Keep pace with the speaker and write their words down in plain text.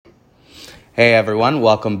Hey everyone,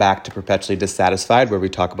 welcome back to Perpetually Dissatisfied, where we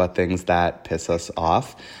talk about things that piss us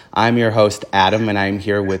off. I'm your host, Adam, and I'm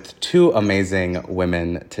here with two amazing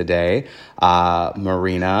women today,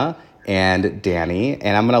 Marina and Danny,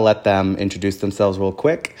 and I'm going to let them introduce themselves real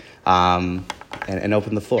quick and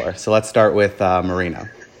open the floor. So let's start with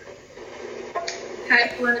Marina. Hi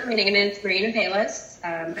everyone, my name is Marina.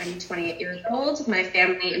 I'm 28 years old. My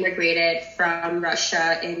family immigrated from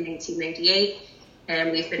Russia in 1998,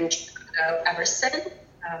 and we've been in Chicago ever since.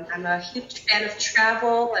 I'm a huge fan of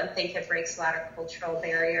travel and think it breaks a lot of cultural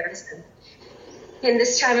barriers. And in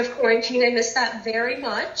this time of quarantine, I miss that very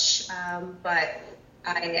much. But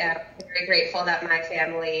I am very grateful that my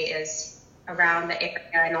family is around the area,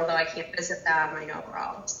 and although I can't visit them, I know we're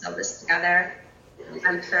all still this together.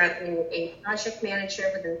 I'm currently a project manager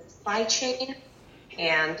within supply chain,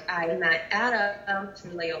 and I met Adam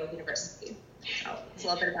through Loyola University. So it's a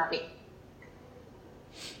little bit about me.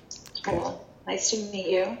 Cool. Nice to meet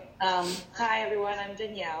you. Hi, everyone. I'm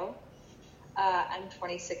Danielle. I'm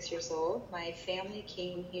 26 years old. My family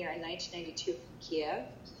came here in 1992 from Kiev,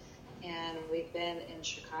 and we've been in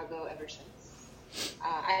Chicago ever since.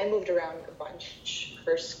 I moved around a bunch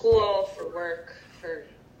for school, for work, for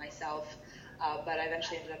myself, but I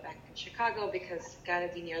eventually ended up back in Chicago because gotta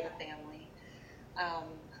be near the family.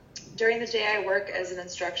 During the day, I work as an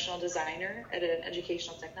instructional designer at an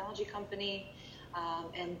educational technology company.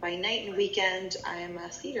 And by night and weekend, I'm a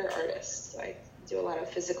theater artist. So I do a lot of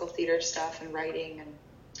physical theater stuff and writing, and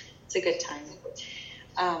it's a good time.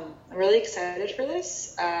 I'm really excited for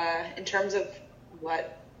this. In terms of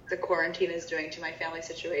what the quarantine is doing to my family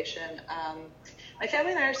situation, my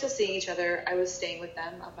family and I are still seeing each other. I was staying with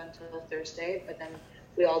them up until Thursday, but then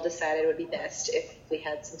we all decided it would be best if we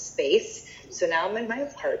had some space. So now I'm in my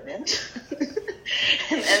apartment,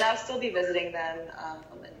 and I'll still be visiting them,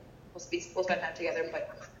 and we'll spend time together,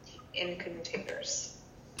 but in containers.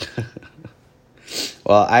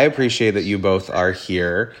 Well, I appreciate that you both are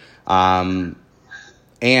here. And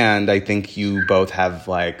I think you both have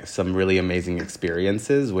like some really amazing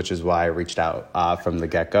experiences, which is why I reached out from the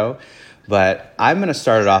get-go. But I'm going to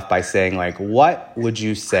start it off by saying, like, what would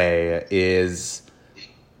you say is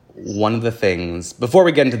one of the things, before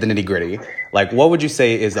we get into the nitty-gritty, like, what would you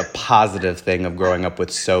say is a positive thing of growing up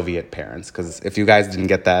with Soviet parents? Because if you guys didn't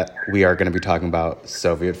get that, we are going to be talking about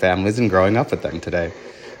Soviet families and growing up with them today.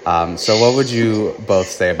 So what would you both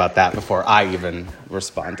say about that before I even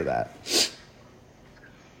respond to that?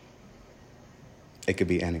 It could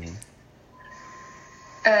be anyone.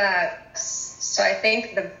 So I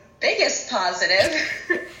think the biggest positive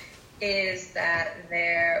is that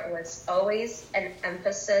there was always an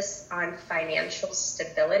emphasis on financial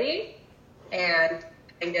stability and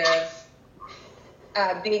kind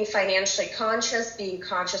of being financially conscious, being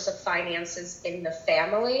conscious of finances in the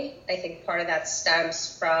family. I think part of that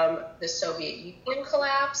stems from the Soviet Union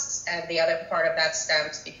collapse, and the other part of that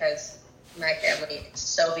stems because my family is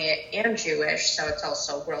Soviet and Jewish, so it's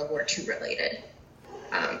also World War II related.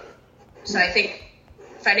 So I think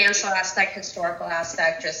financial aspect, historical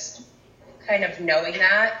aspect, just kind of knowing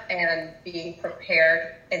that and being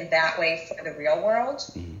prepared in that way for the real world.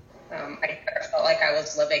 Mm-hmm. I never felt like I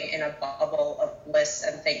was living in a bubble of bliss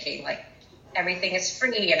and thinking like everything is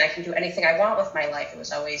free and I can do anything I want with my life. It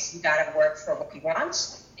was always, you got to work for what you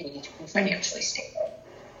want and you need to be financially stable.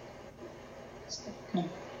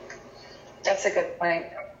 That's a good point.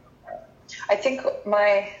 I think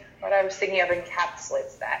what I was thinking of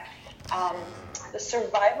encapsulates that. The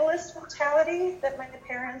survivalist mentality that my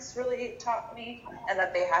parents really taught me and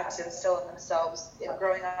that they had to instill in themselves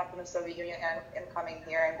growing up in the Soviet Union and coming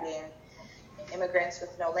here and being immigrants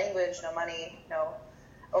with no language, no money,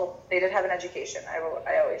 they did have an education.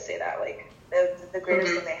 I always say that, like, the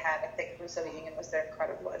greatest thing they had, I think, from the Soviet Union was their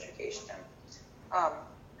incredible education. So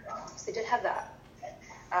they did have that.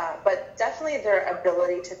 But definitely their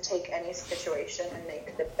ability to take any situation and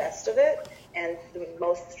make the best of it and the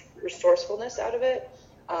most resourcefulness out of it.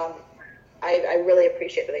 I really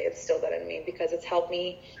appreciate that they instilled that in me because it's helped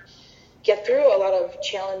me get through a lot of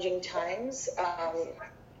challenging times,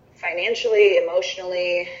 financially,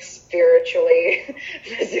 emotionally, spiritually,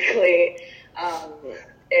 physically.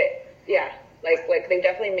 Like they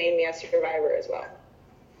definitely made me a survivor as well.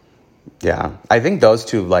 Yeah, I think those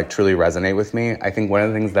two like truly resonate with me. I think one of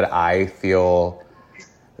the things that I feel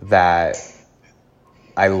that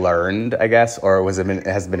I learned, I guess, or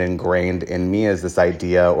has been ingrained in me is this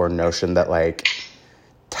idea or notion that like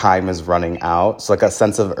time is running out. So like a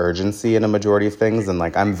sense of urgency in a majority of things. And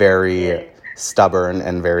like I'm very stubborn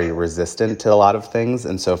and very resistant to a lot of things.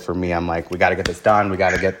 And so for me, I'm like, we got to get this done. We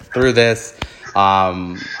got to get through this.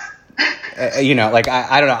 you know, like,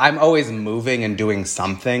 I don't know. I'm always moving and doing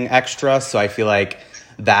something extra. So I feel like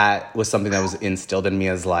that was something that was instilled in me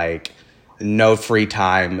as, like, no free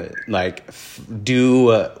time, like,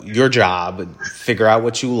 do your job, figure out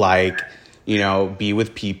what you like, you know, be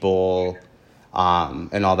with people,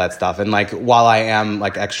 and all that stuff. And, like, while I am,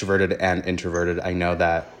 like, extroverted and introverted, I know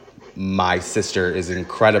that my sister is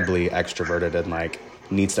incredibly extroverted and, like,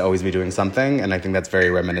 needs to always be doing something. And I think that's very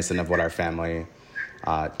reminiscent of what our family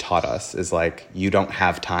taught us, is, like, you don't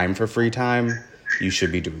have time for free time. You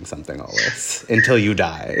should be doing something always until you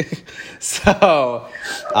die. So,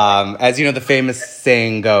 as you know, the famous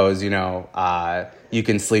saying goes, you know, you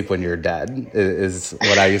can sleep when you're dead, is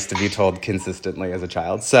what I used to be told consistently as a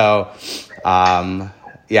child. So,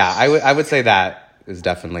 yeah, I would say that is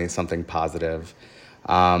definitely something positive.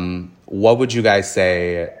 What would you guys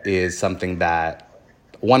say is something that,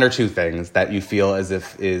 one or two things that you feel as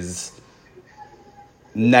if is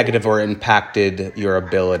negative or impacted your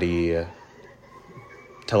ability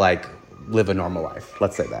to, like, live a normal life?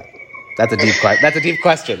 Let's say that. That's a deep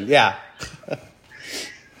question. Yeah.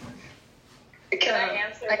 Can I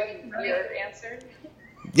answer what your answer?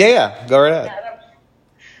 Yeah. Go right ahead.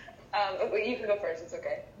 You can go first. It's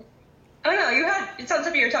okay. Oh no, it's on the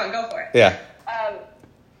tip of your tongue. Go for it. Yeah.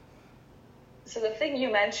 So the thing you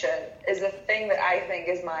mentioned is the thing that I think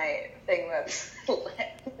is my thing that's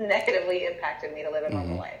negatively impacted me to live a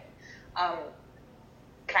normal life.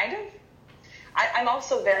 Kind of. I'm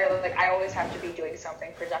also very, like, I always have to be doing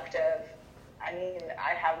something productive. I mean,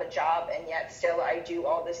 I have a job, and yet still I do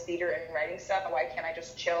all this theater and writing stuff. Why can't I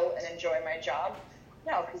just chill and enjoy my job?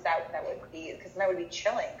 No, because that would be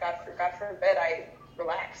chilling. God forbid I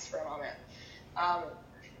relax for a moment.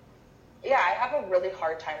 Yeah, I have a really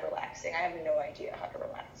hard time relaxing. I have no idea how to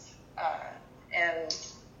relax. And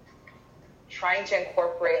trying to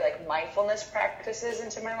incorporate, like, mindfulness practices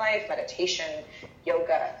into my life, meditation,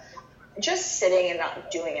 yoga, just sitting and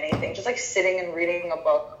not doing anything, just, like, sitting and reading a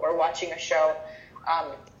book or watching a show,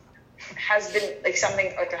 has been, like,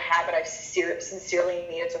 something, like, a habit I've sincerely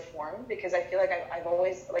needed to form, because I feel like I've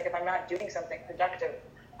always, like, if I'm not doing something productive,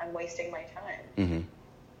 I'm wasting my time. Mm-hmm.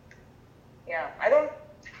 Yeah,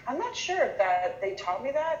 I'm not sure if that they taught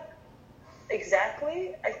me that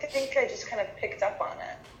exactly. I think I just kind of picked up on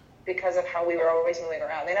it because of how we were always moving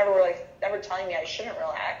around. They never telling me I shouldn't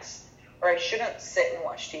relax or I shouldn't sit and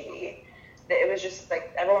watch TV. It was just,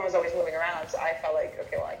 like, everyone was always moving around, so I felt like,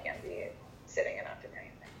 okay, well, I can't be sitting and not doing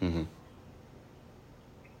anything.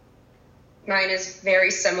 Mm-hmm. Mine is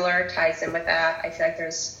very similar, ties in with that. I feel like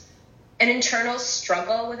there's an internal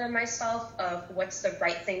struggle within myself of what's the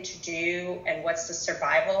right thing to do and what's the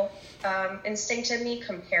survival instinct in me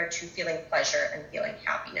compared to feeling pleasure and feeling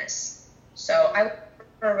happiness. So I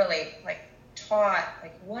were really, like, taught,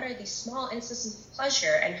 like, what are these small instances of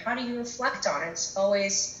pleasure and how do you reflect on it? It's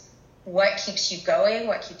always what keeps you going,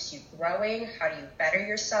 what keeps you growing, how do you better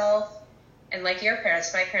yourself? And like your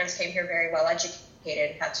parents, my parents came here very well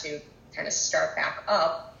educated, had to kind of start back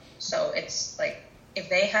up. So it's like, if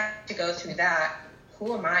they had to go through that,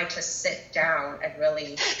 who am I to sit down and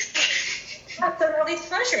really have all these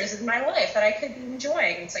pleasures in my life that I could be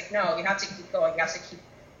enjoying? It's like, no, you have to keep going. You have to keep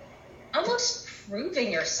almost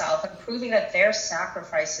proving yourself and proving that their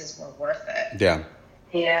sacrifices were worth it. Yeah.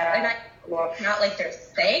 Yeah. And not like they're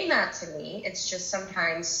saying that to me. It's just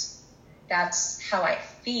sometimes that's how I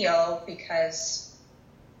feel because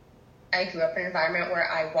I grew up in an environment where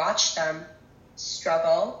I watched them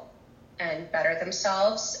struggle and better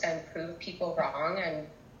themselves and prove people wrong and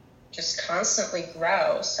just constantly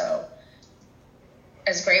grow. So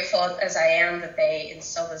as grateful as I am that they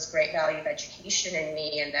instilled this great value of education in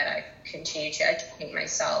me and that I continue to educate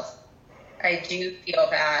myself, I do feel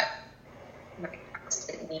that my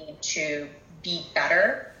constant need to be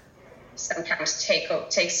better sometimes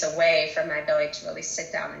takes away from my ability to really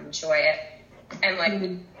sit down and enjoy it. And like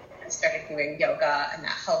I started doing yoga, and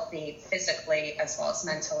that helped me physically as well as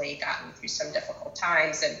mentally, got me through some difficult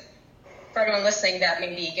times. And for everyone listening that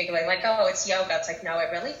may be giggling like, oh, it's yoga, it's like, no, it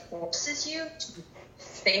really forces you to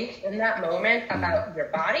think in that moment about your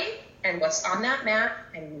body and what's on that mat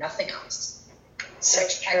and nothing else.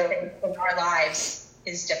 Which I think in our lives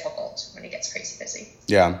is difficult when it gets crazy busy.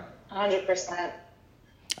 Yeah. 100%.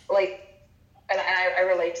 Like, and I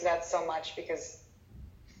relate to that so much because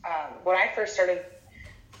when I first started,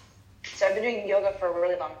 so I've been doing yoga for a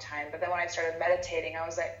really long time, but then when I started meditating, I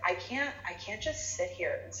was like, I can't just sit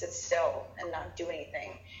here and sit still and not do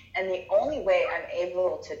anything. And the only way I'm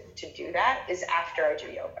able to do that is after I do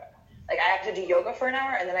yoga. Like, I have to do yoga for an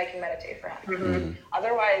hour and then I can meditate for half an hour.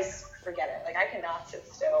 Otherwise, forget it. Like, I cannot sit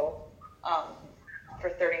still for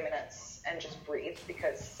 30 minutes and just breathe,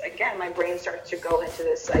 because again, my brain starts to go into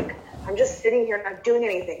this, like, I'm just sitting here not doing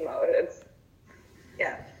anything mode.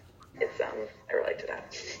 I relate to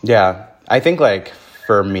that. Yeah. I think, like,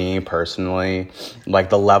 for me personally, like,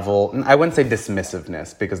 the level, I wouldn't say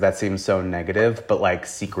dismissiveness because that seems so negative, but, like,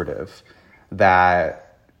 secretive.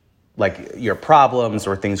 That, like, your problems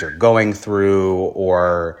or things you're going through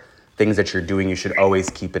or things that you're doing, you should always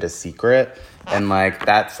keep it a secret. And, like,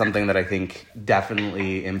 that's something that I think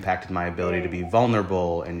definitely impacted my ability to be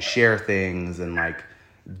vulnerable and share things and, like,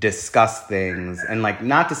 discuss things. And, like,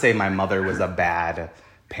 not to say my mother was a bad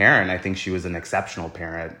parent. I think she was an exceptional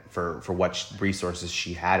parent for what resources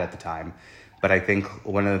she had at the time. But I think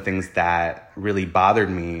one of the things that really bothered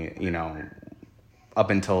me, you know, up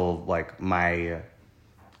until, like, my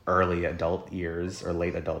early adult years or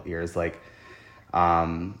late adult years, like,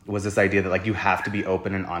 was this idea that, like, you have to be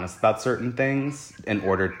open and honest about certain things in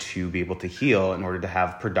order to be able to heal, in order to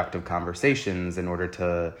have productive conversations, in order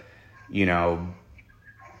to, you know,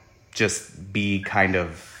 just be kind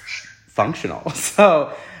of functional.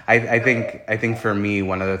 So I think for me,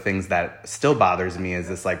 one of the things that still bothers me is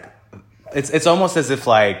this, like, it's almost as if,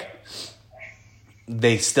 like,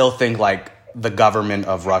 they still think, like, the government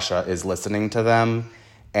of Russia is listening to them,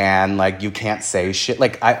 and, like, you can't say shit.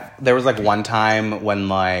 Like, there was, like, one time when,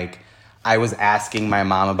 like, I was asking my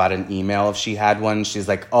mom about an email if she had one. She's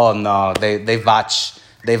like, oh no, they watch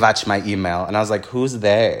my email. And I was like, who's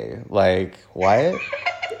they? Like, what?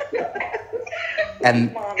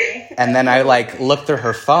 And then I, like, looked through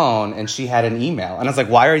her phone and she had an email. And I was like,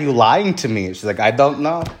 why are you lying to me? She's like, I don't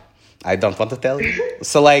know. I don't want to tell you.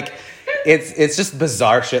 So, like, it's just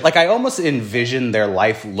bizarre shit. Like, I almost envision their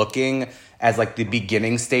life looking as, like, the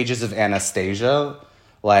beginning stages of Anastasia,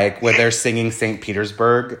 like, where they're singing St.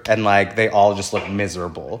 Petersburg and, like, they all just look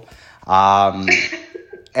miserable.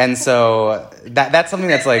 And so that's something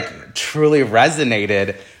that's, like, truly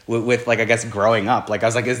resonated with, like, I guess growing up. Like, I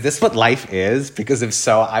was like, is this what life is? Because if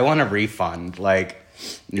so, I want a refund. Like,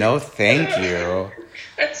 no, thank you.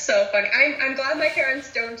 That's so funny. I'm glad my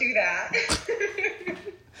parents don't do that.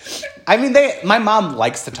 I mean, my mom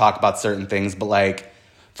likes to talk about certain things, but, like,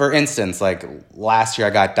 for instance, like, last year I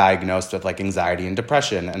got diagnosed with, like, anxiety and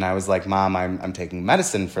depression, and I was like, Mom, I'm taking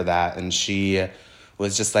medicine for that, and she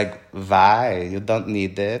was just like, why? You don't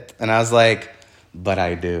need it. And I was like, but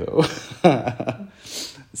I do.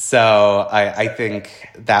 So I think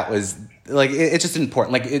that was, like, it's just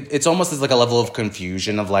important. Like, it's almost as, like, a level of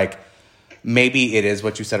confusion of, like, maybe it is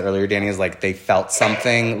what you said earlier, Danny, is, like, they felt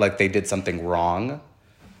something, like, they did something wrong.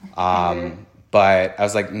 But I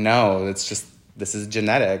was like, no, it's just, this is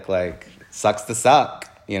genetic. Like, sucks to suck,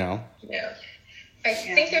 you know? Yeah. I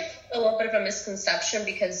think there's a little bit of a misconception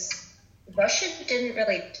because Russia didn't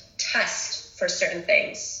really test for certain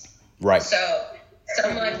things. Right. So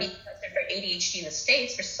someone being tested for ADHD in the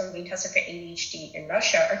States versus someone being tested for ADHD in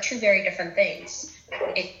Russia are two very different things.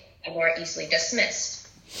 It can be more easily dismissed.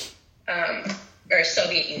 Or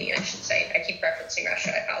Soviet Union, I should say. I keep referencing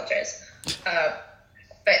Russia. I apologize.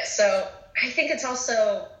 But so I think it's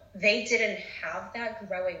also, they didn't have that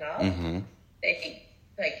growing up. Mm-hmm. They,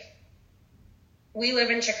 like, we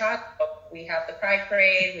live in Chicago. We have the Pride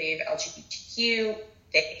Parade. We have LGBTQ.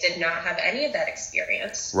 They did not have any of that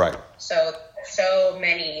experience. Right. So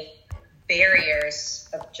many barriers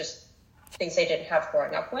of just things they didn't have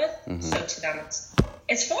growing up with. Mm-hmm. So to them,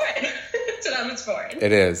 it's foreign. To them, it's foreign.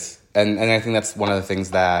 It is. And I think that's one of the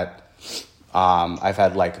things that I've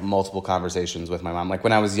had, like, multiple conversations with my mom. Like,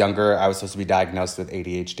 when I was younger, I was supposed to be diagnosed with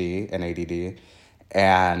ADHD and ADD.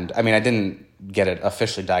 And, I mean, I didn't get it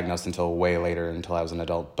officially diagnosed until way later, until I was an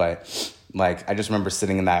adult. But, like, I just remember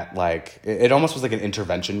sitting in that, like, it almost was like an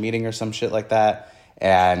intervention meeting or some shit like that.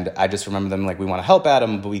 And I just remember them, like, we want to help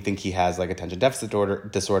Adam, but we think he has, like, attention deficit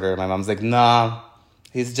disorder. And my mom's like, nah,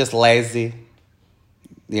 he's just lazy.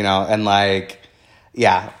 You know, and, like,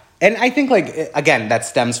 yeah. And I think, like, again, that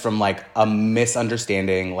stems from, like, a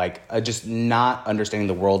misunderstanding, like, just not understanding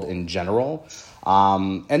the world in general.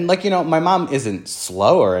 And, like, you know, my mom isn't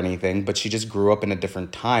slow or anything, but she just grew up in a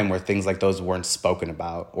different time where things like those weren't spoken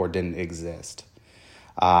about or didn't exist.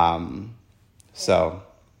 So.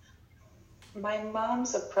 My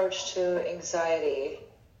mom's approach to anxiety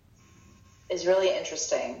is really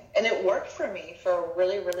interesting. And it worked for me for a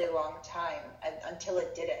really, really long time until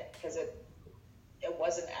it didn't, because it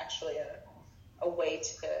wasn't actually a way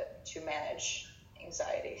to manage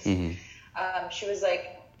anxiety. Mm-hmm. She would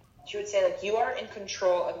say, like, you are in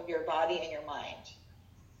control of your body and your mind.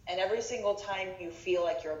 And every single time you feel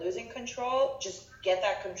like you're losing control, just get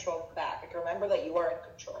that control back. Like, remember that you are in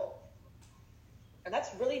control. And that's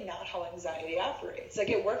really not how anxiety operates. Like,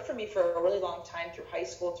 it worked for me for a really long time through high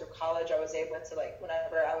school, through college. I was able to, like,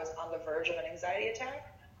 whenever I was on the verge of an anxiety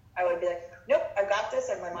attack, I would be like, nope, I've got this.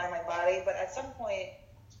 I have my mind, my body. But at some point,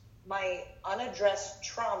 my unaddressed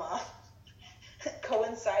trauma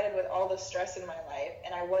coincided with all the stress in my life,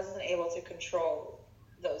 and I wasn't able to control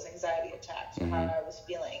those anxiety attacks or how I was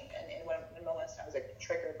feeling, and when moments I was like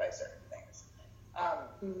triggered by certain things.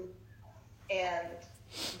 And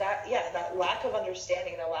that lack of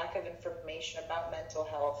understanding, the lack of information about mental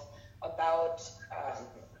health, about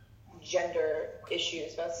gender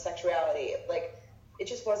issues, about sexuality, like, it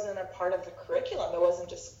just wasn't a part of the curriculum. It wasn't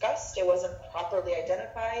discussed. It wasn't properly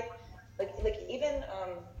identified. Like even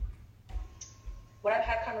when I've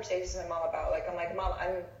had conversations with my mom about, like, I'm like, Mom,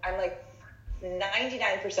 I'm like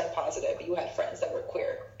 99% positive you had friends that were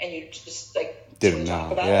queer and you just, like, didn't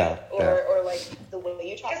talk about it, or like the way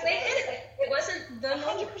you talked about it. It wasn't the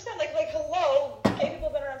 100%. Like hello, gay people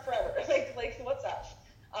have been around forever. Like what's up?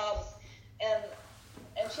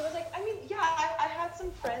 And she was like, I mean, yeah, I had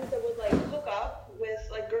some friends that would, like, hook up with,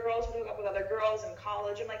 like, girls would hook up with other girls in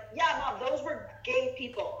college. I'm like, yeah, Mom, those were gay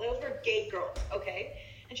people. Those were gay girls, okay?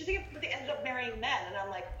 And she's like, but they ended up marrying men. And I'm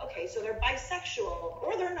like, okay, so they're bisexual,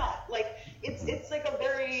 or they're not. Like, it's like a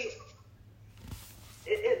very,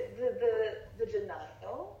 the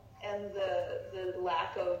denial and the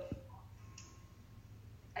lack of,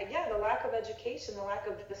 the lack of education, the lack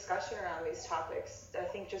of discussion around these topics, I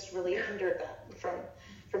think, just really hindered them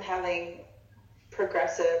from having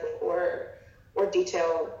progressive or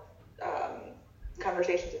detailed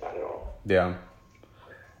conversations about it all. Yeah.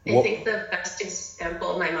 I think the best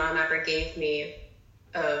example my mom ever gave me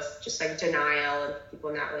of just, like, denial and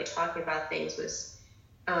people not really talking about things was,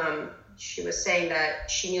 she was saying that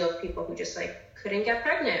she knew of people who just, like, couldn't get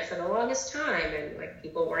pregnant for the longest time, and, like,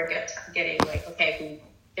 people weren't getting, like, okay,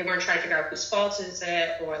 they weren't trying to figure out whose fault is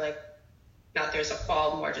it, or, like, not there's a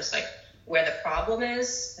fault, more just, like, where the problem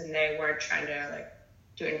is, and they weren't trying to, like,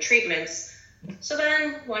 doing treatments. So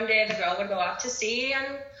then one day the girl would go off to sea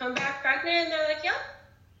and come back pregnant, and they're like, yep,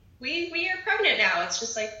 we are pregnant now. It's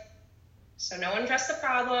just like, so no one addressed the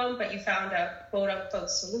problem, but you found a quote-unquote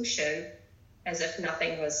solution, as if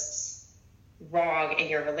nothing was wrong in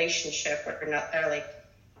your relationship, or not, or like,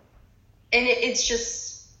 and it's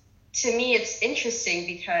just, to me, it's interesting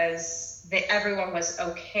because everyone was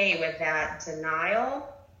okay with that denial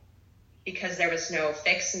because there was no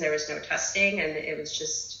fix and there was no testing, and it was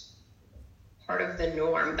just part of the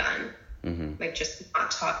norm then. Like, just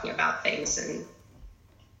not talking about things. And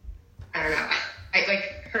I don't know, I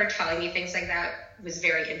like her telling me things like that was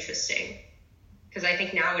very interesting, because I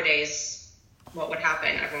think nowadays what would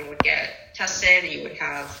happen, everyone would get tested, you would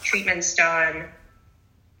have treatments done.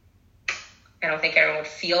 I don't think everyone would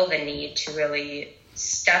feel the need to really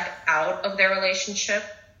step out of their relationship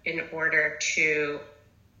in order to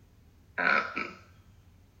I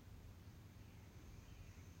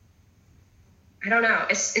don't know.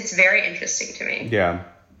 It's very interesting to me. Yeah.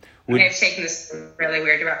 I've taken this in a really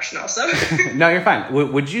weird direction also. No, you're fine.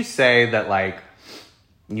 Would you say that, like,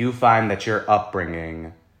 you find that your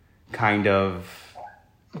upbringing kind of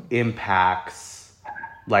impacts,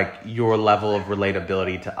 like, your level of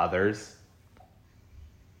relatability to others?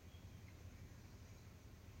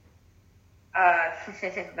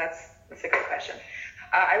 That's a good question.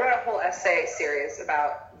 I wrote a whole essay series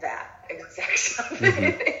about that exact subject,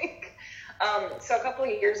 I think. So a couple of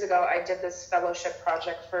years ago, I did this fellowship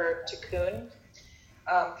project for Tikkun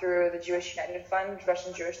through the Jewish United Fund,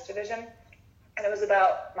 Russian Jewish Division. And it was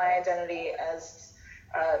about my identity as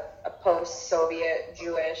a post-Soviet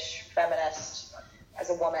Jewish feminist, as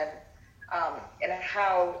a woman, and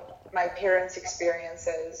how my parents'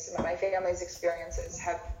 experiences, my family's experiences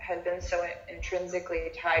had been so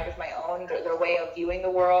intrinsically tied with my own, their way of viewing the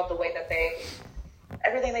world, the way that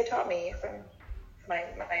everything they taught me from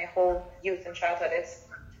my whole youth and childhood is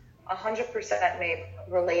 100% made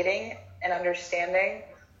relating and understanding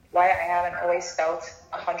why I haven't always felt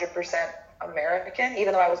 100% American,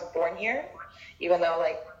 even though I was born here, even though,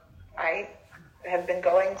 like, I have been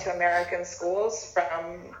going to American schools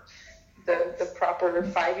from the proper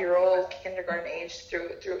 5-year-old kindergarten age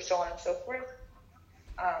through so on and so forth.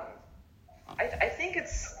 I think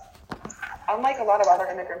it's, unlike a lot of other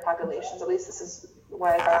immigrant populations, at least this is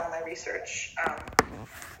what I found in my research,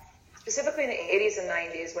 specifically in the 80s and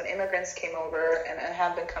 90s, when immigrants came over and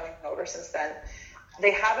have been coming over since then,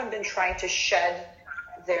 they haven't been trying to shed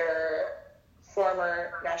their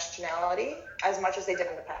former nationality as much as they did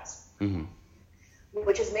in the past,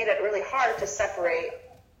 which has made it really hard to separate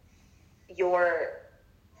your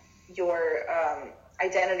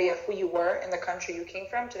identity of who you were in the country you came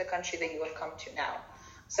from to the country that you have come to now.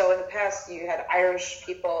 So in the past, you had Irish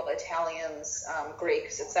people, Italians,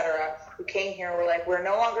 Greeks, etc., who came here and were like, we're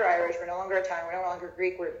no longer Irish, we're no longer Italian, we're no longer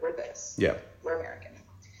Greek, we're this. Yeah. We're American.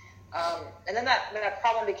 And then that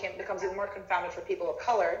problem becomes even more confounded for people of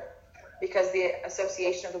color, because the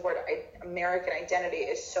association of the word American identity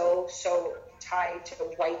is so tied to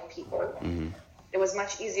white people. Mm-hmm. It was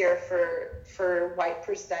much easier for white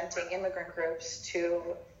presenting immigrant groups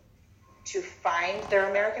to find their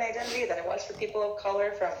American identity than it was for people of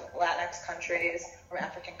color from Latinx countries, from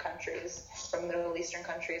African countries, from Middle Eastern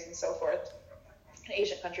countries, and so forth, and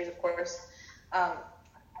Asian countries, of course.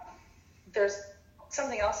 There's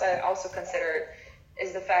something else I also considered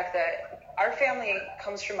is the fact that our family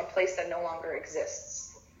comes from a place that no longer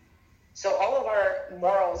exists. So all of our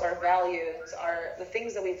morals, our values, the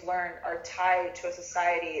things that we've learned are tied to a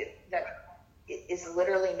society that is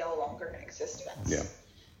literally no longer in existence. Yeah.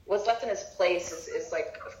 What's left in its place is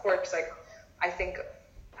like, of course, like, I think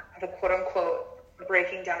the quote unquote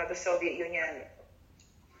breaking down of the Soviet Union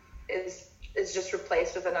is just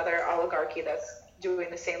replaced with another oligarchy that's doing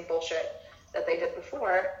the same bullshit that they did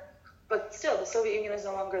before. But still, the Soviet Union is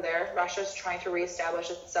no longer there. Russia's trying to reestablish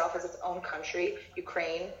itself as its own country.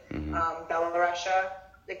 Ukraine, Belarus,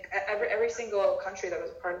 like every single country that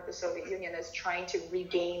was a part of the Soviet Union is trying to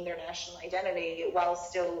regain their national identity while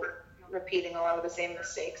still repeating a lot of the same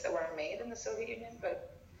mistakes that were made in the Soviet Union.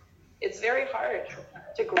 But it's very hard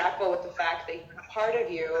to grapple with the fact that part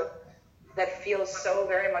of you that feels so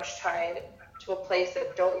very much tied to a place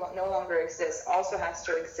that no longer exists also has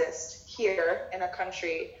to exist here in a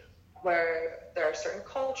country where there are certain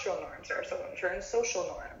cultural norms, there are certain social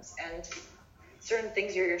norms, and certain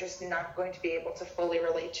things you're just not going to be able to fully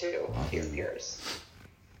relate to your peers.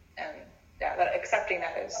 And yeah, accepting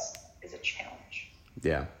that is a challenge.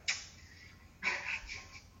 Yeah.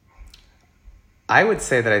 I would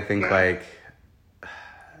say that I think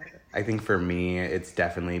for me, it's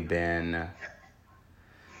definitely been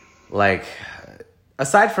like,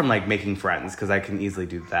 aside from like making friends, because I can easily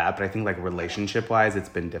do that, but I think like relationship wise, it's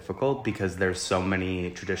been difficult because there's so many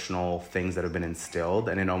traditional things that have been instilled,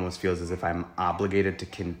 and it almost feels as if I'm obligated to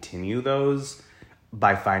continue those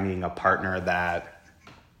by finding a partner that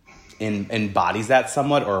embodies that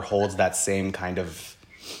somewhat or holds that same kind of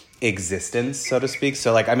existence, so to speak.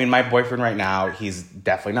 So like, I mean, my boyfriend right now, he's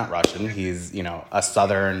definitely not Russian. He's, a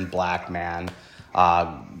Southern black man.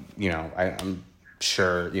 I'm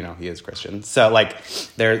sure, he is Christian. So like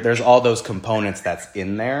there's all those components that's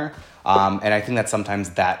in there. And I think that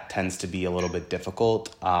sometimes that tends to be a little bit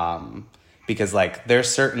difficult. Because like there's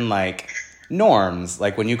certain like norms,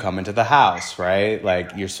 like when you come into the house, right?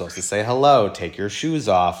 Like you're supposed to say hello, take your shoes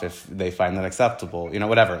off if they find that acceptable,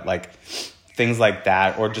 whatever, like things like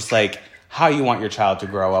that, or just like how you want your child to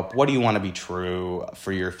grow up. What do you want to be true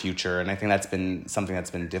for your future? And I think that's been something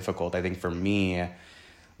that's been difficult. I think for me,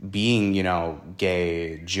 being,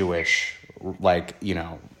 gay, Jewish, like,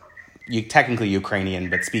 you technically Ukrainian,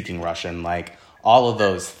 but speaking Russian, like all of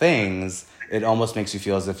those things, it almost makes you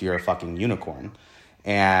feel as if you're a fucking unicorn.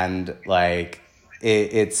 And like,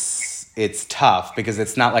 it's tough because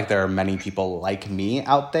it's not like there are many people like me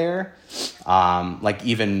out there, like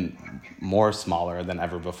even more smaller than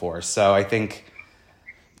ever before. So I think,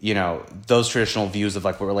 those traditional views of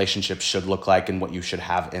like what relationships should look like and what you should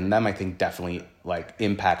have in them, I think definitely like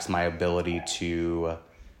impacts my ability to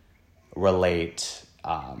relate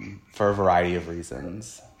for a variety of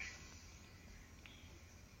reasons.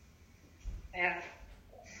 Yeah.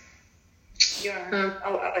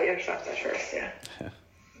 I'll let you start that first, yeah.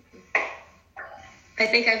 I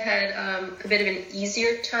think I've had a bit of an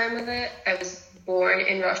easier time with it. I was born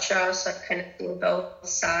in Russia, so I've kind of seen both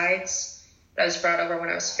sides. I was brought over when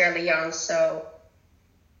I was fairly young, so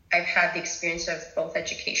I've had the experience of both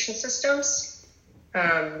education systems.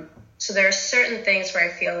 So there are certain things where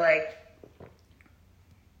I feel like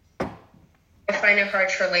I find it hard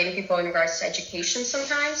to relate to people in regards to education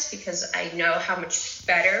sometimes because I know how much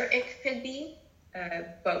better it could be.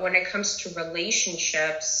 But when it comes to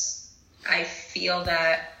relationships, I feel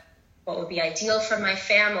that what would be ideal for my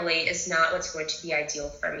family is not what's going to be ideal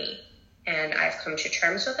for me. And I've come to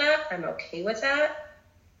terms with that. I'm okay with that.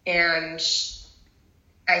 And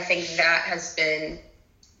I think that has been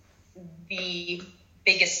the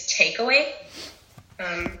biggest takeaway.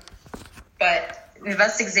 But the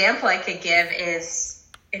best example I could give is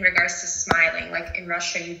in regards to smiling. Like in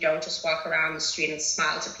Russia, you don't just walk around the street and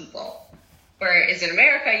smile to people. Whereas in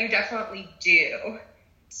America, you definitely do.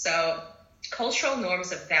 So cultural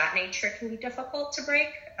norms of that nature can be difficult to break.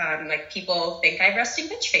 Like people think I have resting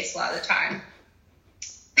bitch face a lot of the time.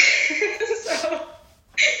 So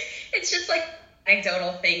It's just like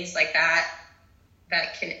anecdotal things like that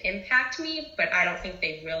can impact me, but I don't think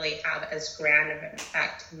they really have as grand of an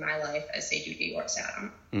effect in my life as they do to yours,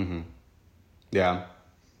 Adam. Mm-hmm. Yeah.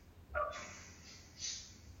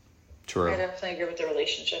 True. I definitely agree with the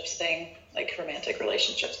relationships thing, like romantic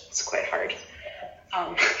relationships. It's quite hard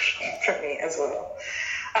for me as well.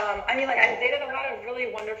 I mean, like, I've dated a lot of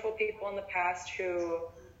really wonderful people in the past who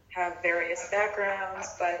have various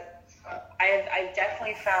backgrounds, but I've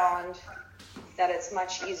definitely found that it's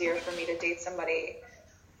much easier for me to date somebody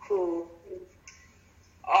who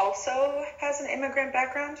also has an immigrant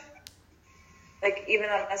background. Like, even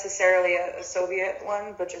not necessarily a Soviet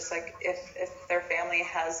one, but just like if their family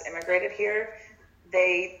has immigrated here,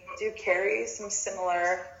 they do carry some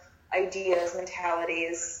similar ideas,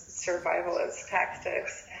 mentalities, survivalist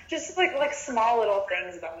tactics. Just like small little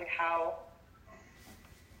things about like how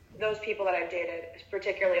those people that I've dated,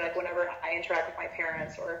 particularly like whenever I interact with my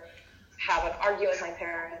parents or have an argument with my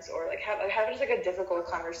parents or like have just like a difficult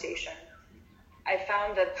conversation, I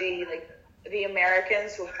found that the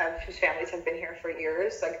Americans whose families have been here for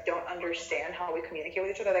years, like, don't understand how we communicate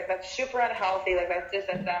with each other. Like, that's super unhealthy. Like, that's this,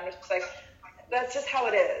 that's that. I'm just like, that's just how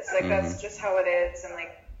it is. Like, that's just how it is. And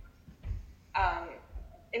like,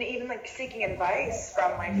 and even like seeking advice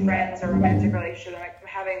from my friends or romantic relationship, and like I'm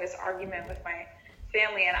having this argument with my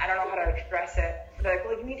family and I don't know how to address it. They're like,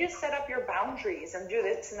 well, you need to set up your boundaries and do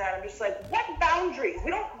this and that. I'm just like, what boundaries?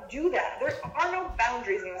 We don't do that. There are no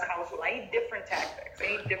boundaries in this household. I need different tactics.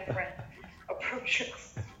 I need different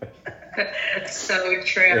approaches. That's so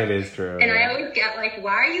true. It is true. And I always get like,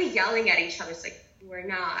 why are you yelling at each other? It's like, we're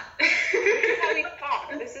not. This is how we talk.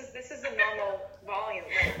 This is a normal volume.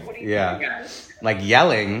 Like, what are you doing, guys? Like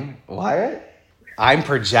yelling. What? I'm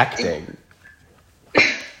projecting.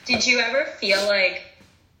 Did you ever feel like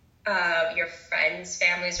your friends'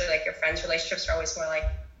 families or like your friends' relationships are always more like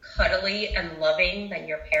cuddly and loving than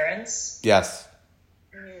your parents? Yes.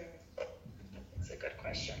 That's a good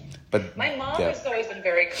question. But my mom has always been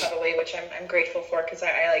very cuddly, which I'm grateful for, because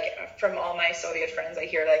I like, from all my Soviet friends, I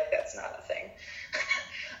hear like that's not a thing.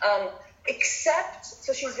 Except,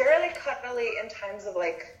 so she's very like cuddly in times of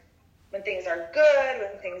like when things are good,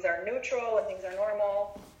 when things are neutral, when things are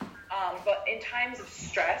normal. But in times of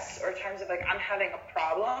stress or times of like I'm having a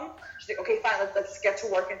problem, she's like, okay, fine, let's get to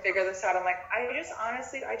work and figure this out. I'm like,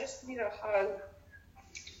 I just need a hug.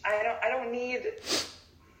 I don't need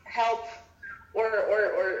help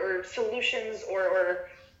or solutions or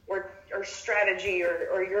strategy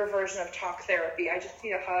or your version of talk therapy. I just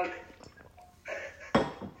need a hug.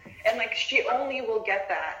 And like she only will get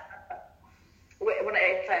that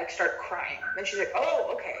if I start crying. Then she's like,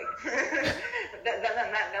 oh, okay. then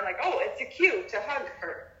I'm like, oh, it's a cue to hug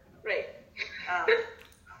her. Right.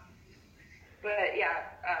 But yeah,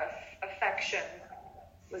 affection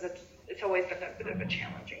it's always been a bit of a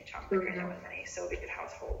challenging topic, I know, in many Soviet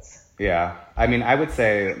households. Yeah. I mean, I would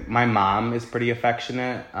say my mom is pretty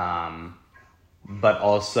affectionate. But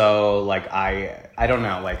also like, I don't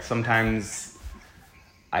know, like sometimes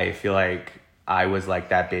I feel like I was like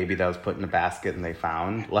that baby that was put in a basket and they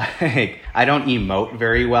found. Like, I don't emote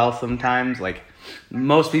very well sometimes. Like,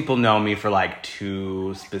 most people know me for like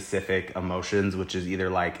two specific emotions, which is either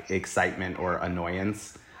like excitement or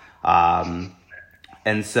annoyance.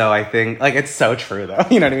 And so I think, like, it's so true though,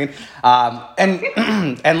 you know what I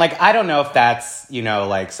mean? And like, I don't know if that's, you know,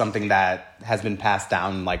 like something that has been passed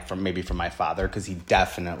down, like from my father, because he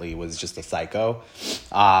definitely was just a psycho.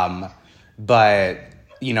 But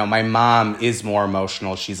you know, my mom is more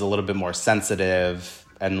emotional. She's a little bit more sensitive,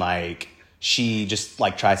 and like she just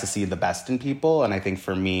like tries to see the best in people. And I think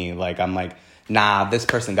for me, like I'm like, nah, this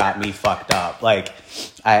person got me fucked up. Like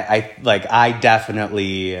I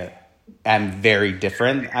definitely am very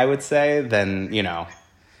different, I would say, than, you know,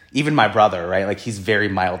 even my brother, right? Like he's very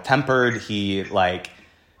mild tempered. He like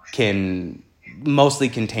can mostly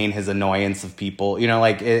contain his annoyance of people. You know,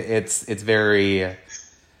 like it's very.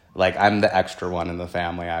 Like, I'm the extra one in the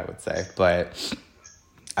family, I would say. But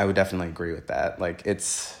I would definitely agree with that. Like,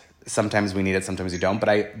 it's... Sometimes we need it, sometimes we don't. But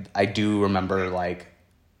I do remember, like,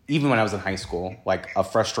 even when I was in high school, like, a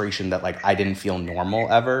frustration that, like, I didn't feel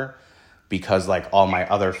normal ever. Because, like, all my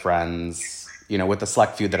other friends, you know, with the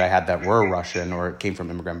select few that I had that were Russian or came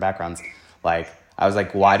from immigrant backgrounds, like, I was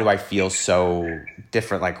like, why do I feel so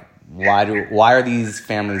different? Like, why are these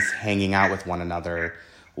families hanging out with one another?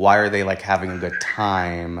 Why are they, like, having a good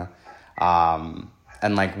time?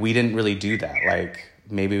 And, like, we didn't really do that. Like,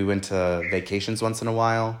 maybe we went to vacations once in a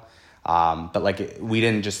while. But, like, we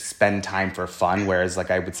didn't just spend time for fun. Whereas,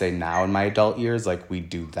 like, I would say now in my adult years, like, we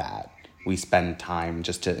do that. We spend time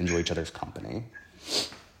just to enjoy each other's company.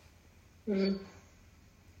 Mm-hmm.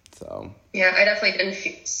 So yeah, I definitely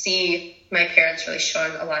didn't see my parents really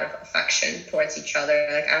showing a lot of affection towards each other.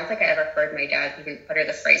 Like, I don't think I ever heard my dad even utter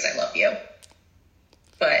the phrase "I love you."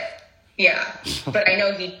 But yeah, but I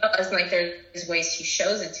know he does. And, like, there's ways he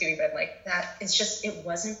shows it to me, but like that, it's just, it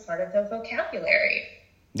wasn't part of the vocabulary.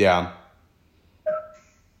 yeah.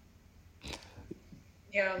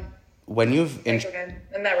 Yeah. When you've In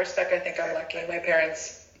that respect, I think I'm lucky. My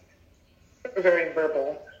parents were very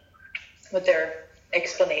verbal with their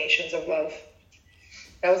explanations of love.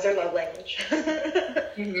 That was their love language.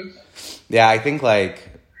 Mm-hmm. Yeah, I think like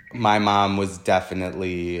my mom was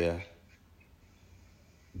definitely.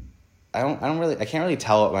 I can't really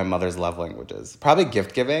tell what my mother's love language is. Probably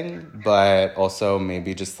gift giving, but also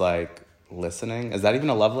maybe just like listening. Is that even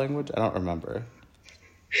a love language? I don't remember.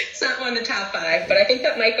 It's not one of the top 5, but I think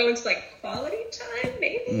that might go into like quality time,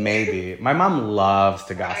 maybe. Maybe. My mom loves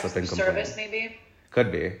to gossip and complain. Service, maybe.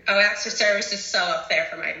 Could be. Oh, acts of service is so up there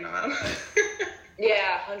for my mom.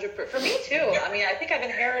 Yeah, 100%. For me too. I mean, I think I've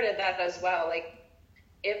inherited that as well. Like,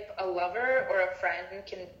 if a lover or a friend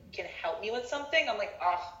can help me with something, I'm like,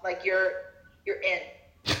 oh, like you're in,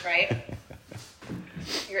 right?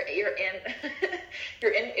 you're in,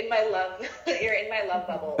 you're in my love, you're in my love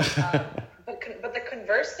bubble. But the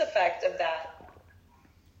converse effect of that,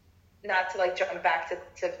 not to like jump back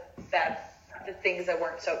to that, the things that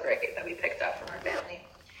weren't so great that we picked up from our family.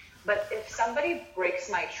 But if somebody breaks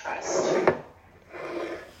my trust,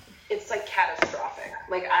 it's like catastrophic.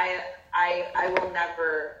 Like I will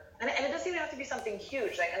never, and it doesn't even have to be something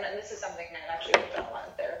huge. Like, and this is something that actually we've done a lot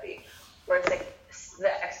in therapy, where it's like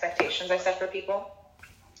the expectations I set for people.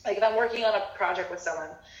 Like if I'm working on a project with someone,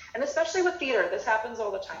 and especially with theater, this happens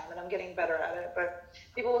all the time, and I'm getting better at it. But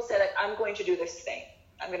people will say like, I'm going to do this thing.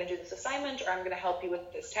 I'm going to do this assignment, or I'm going to help you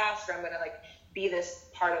with this task, or I'm going to like be this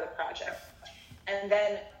part of the project. And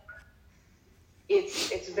then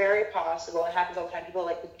it's very possible. It happens all the time. People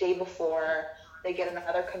like the day before they get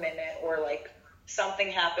another commitment, or like something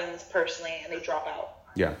happens personally and they drop out.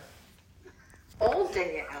 Yeah. Old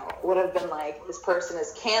Danielle would have been like, this person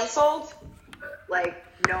is canceled. Like,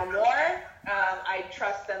 no more. I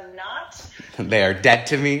trust them not. They are dead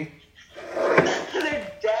to me.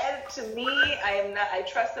 They're dead to me. I am not. I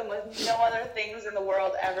trust them with no other things in the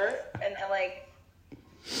world ever. And like,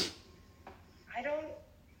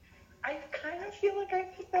 I kind of feel like I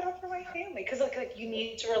picked that up for my family, because like you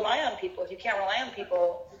need to rely on people. If you can't rely on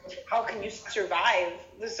people, how can you survive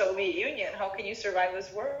the Soviet Union? How can you survive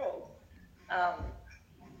this world?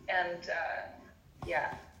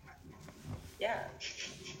 Yeah.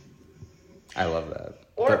 I love that.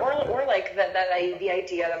 Or like the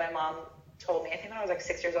idea that my mom told me, I think when I was like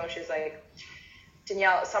 6 years old, she was like,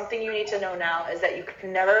 Danielle, something you need to know now is that you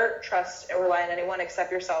can never trust or rely on anyone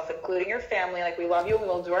except yourself, including your family. Like, we love you and we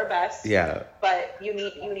will do our best. Yeah. But you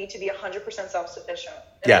need to be 100% self-sufficient.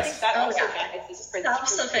 And yes. I think that also is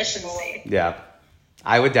self-sufficiency. Yeah.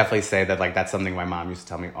 I would definitely say that like that's something my mom used to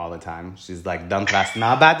tell me all the time. She's like, don't trust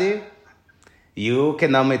nobody. You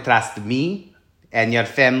can only trust me and your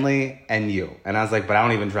family and you. And I was like, but I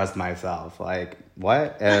don't even trust myself. Like,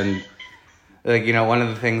 what? And like, you know, one of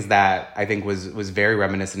the things that I think was very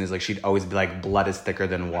reminiscent is like she'd always be like, blood is thicker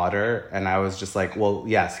than water. And I was just like, well,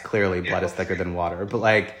 yes, clearly blood is thicker than water. But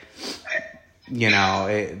like, you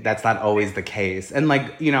know, that's not always the case. And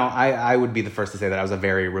like, you know, I would be the first to say that I was a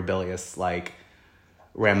very rebellious, like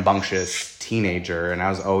rambunctious teenager. And I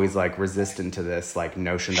was always like resistant to this like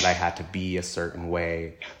notion that I had to be a certain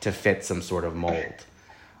way to fit some sort of mold.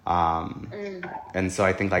 And so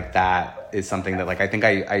I think like that is something that like I think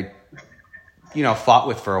I you know, fought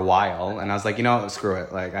with for a while. And I was like, you know, screw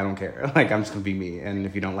it. Like, I don't care. Like, I'm just going to be me. And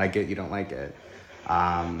if you don't like it, you don't like it.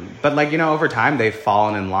 But, like, you know, over time, they've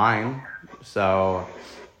fallen in line. So,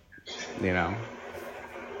 you know,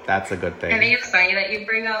 that's a good thing. I think it's funny that you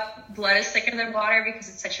bring up blood is thicker than water, because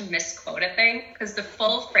it's such a misquoted thing. Because the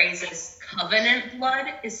full phrase is covenant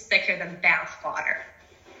blood is thicker than bath water.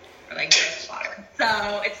 Or, like, birth water.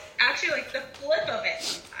 So, it's actually, like, the flip of it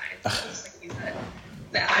sometimes. Just like you said.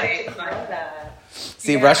 I didn't know that.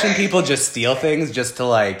 See, yeah. Russian people just steal things just to,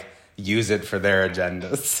 like, use it for their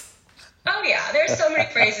agendas. Oh, yeah. There's so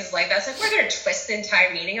many phrases like that. It's like, we're going to twist the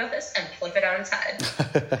entire meaning of this and flip it on its head.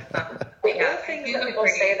 The other things that people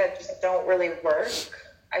say that just don't really work,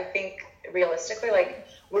 I think, realistically, like,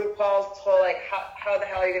 RuPaul's whole, like, how the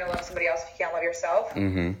hell are you going to love somebody else if you can't love yourself?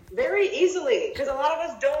 Mm-hmm. Very easily, because a lot of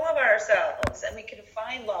us don't love ourselves. And we can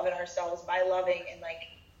find love in ourselves by loving and, like,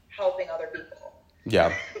 helping other people.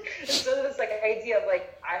 Yeah. So this like idea of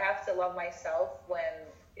like I have to love myself when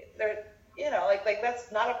they're, you know, like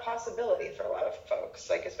that's not a possibility for a lot of folks,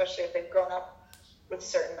 like especially if they've grown up with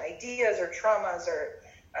certain ideas or traumas or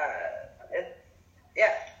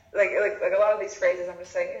Yeah, like a lot of these phrases, I'm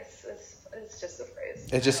just like, it's just a phrase.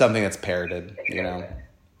 It's just something that's parroted, you know.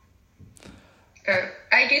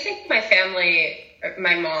 I do think my family,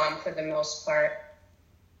 my mom for the most part,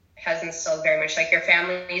 has instilled very much like your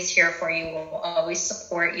family is here for you, will always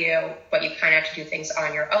support you, but you kind of have to do things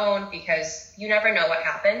on your own because you never know what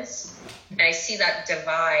happens. And I see that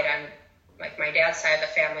divide on like my dad's side of the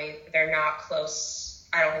family. They're not close.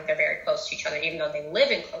 I don't think they're very close to each other, even though they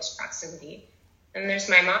live in close proximity. And there's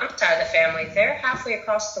my mom's side of the family. They're halfway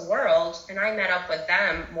across the world, and I met up with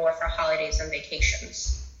them more for holidays and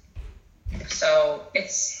vacations. So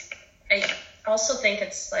I also think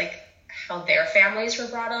it's like how their families were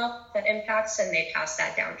brought up that impacts, and they pass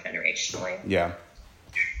that down generationally. Yeah.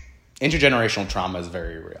 Intergenerational trauma is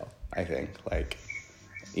very real, I think. Like,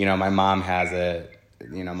 you know, my mom has it.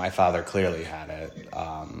 You know, my father clearly had it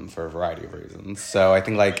for a variety of reasons. So I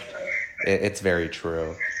think, like, it's very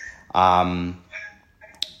true.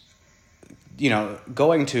 You know,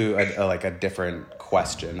 going to a different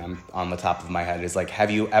question on the top of my head is, like, have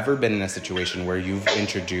you ever been in a situation where you've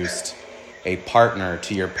introduced a partner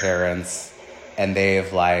to your parents and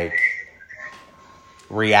they've, like,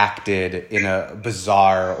 reacted in a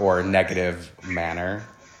bizarre or negative manner?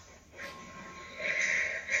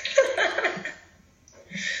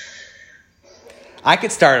 I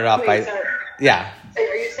could start it off by... Yeah.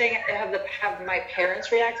 Are you saying have my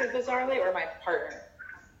parents reacted bizarrely or my partner?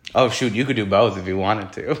 Oh, shoot, you could do both if you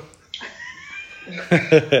wanted to.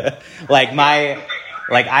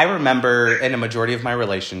 I remember in a majority of my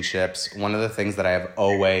relationships, one of the things that I have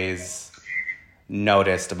always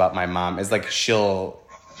noticed about my mom is, like, she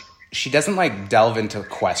doesn't, like, delve into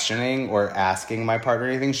questioning or asking my partner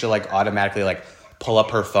anything. She'll, like, automatically, like, pull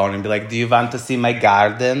up her phone and be like, do you want to see my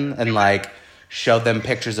garden? And, like, show them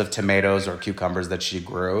pictures of tomatoes or cucumbers that she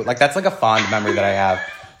grew. Like, that's, like, a fond memory that I have.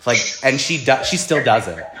 Like, and she still does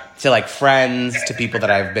it to, like, friends, to people that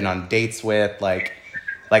I've been on dates with. Like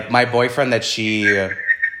my boyfriend that she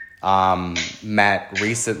met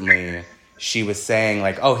recently, she was saying,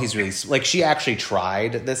 like, oh, he's really, like, she actually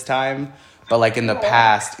tried this time, but, like, in the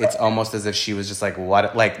past, it's almost as if she was just like,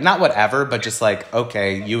 what, like, not whatever, but just like,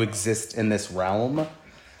 okay, you exist in this realm.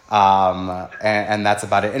 And that's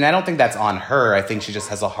about it. And I don't think that's on her. I think she just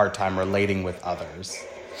has a hard time relating with others.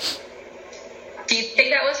 Do you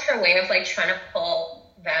think that was her way of, like, trying to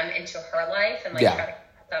pull them into her life and, like, try to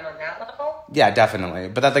get them on that level? Yeah, definitely.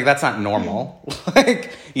 But that's not normal.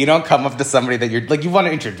 Like, you don't come up to somebody that you're, like, you want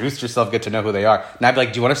to introduce yourself, get to know who they are. And I'd be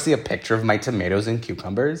like, do you want to see a picture of my tomatoes and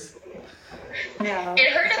cucumbers? No.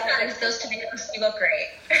 In her defense, those tomatoes do look great.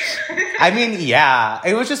 I mean, yeah,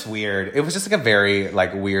 it was just weird. It was just, like, a very,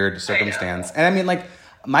 like, weird circumstance. And I mean, like,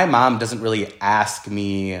 my mom doesn't really ask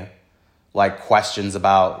me, like, questions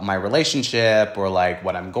about my relationship or, like,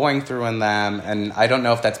 what I'm going through in them. And I don't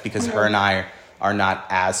know if that's because her and I are not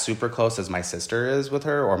as super close as my sister is with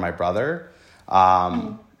her or my brother.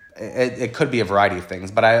 It could be a variety of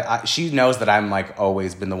things. But she knows that I'm, like,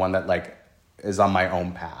 always been the one that, like, is on my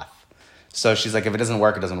own path. So she's like, if it doesn't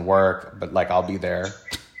work, it doesn't work. But, like, I'll be there.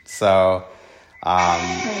 So,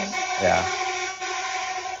 yeah.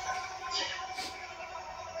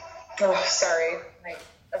 Oh, sorry. My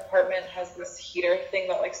apartment has this heater thing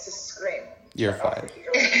that likes to scream. You're fine.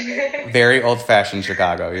 Very old-fashioned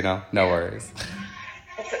Chicago, you know? No worries.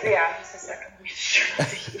 Just a second.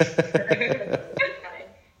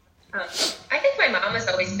 I think my mom has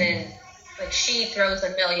always been, like, she throws a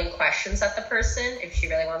million questions at the person if she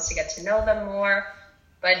really wants to get to know them more,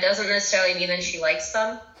 but it doesn't necessarily mean that she likes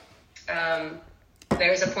them. There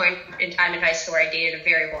was a point in time in high school where I dated a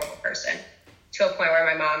very horrible person, to a point where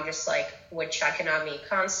my mom just, like, would check in on me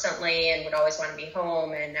constantly and would always want to be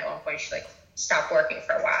home. And at one point she, like, stopped working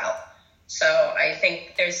for a while. So I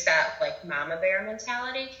think there's that, like, mama bear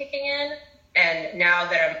mentality kicking in. And now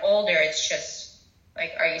that I'm older, it's just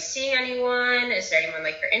like, are you seeing anyone? Is there anyone,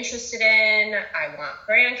 like, you're interested in? I want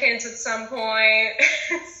grandkids at some point.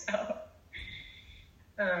 But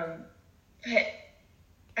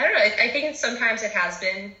I don't know. I think sometimes it has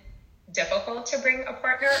been difficult to bring a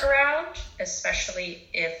partner around, especially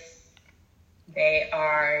if they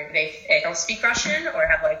don't speak Russian or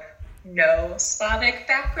have, like, no Slavic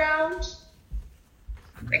background.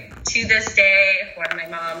 Like, to this day, one of my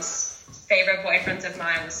mom's favorite boyfriends of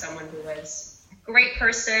mine was someone who was a great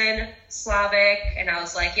person, Slavic, and I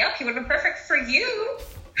was like, yep, he would have been perfect for you,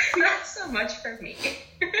 not so much for me.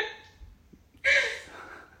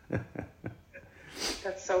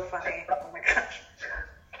 That's so funny. Oh my gosh.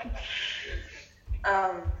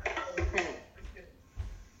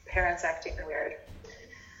 Parents acting weird.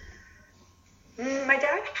 My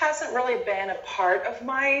dad hasn't really been a part of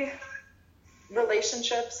my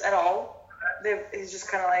relationships at all. He's just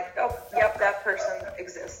kind of like, oh, yep, that person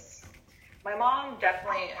exists. My mom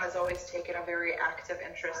definitely has always taken a very active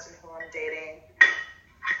interest in who I'm dating.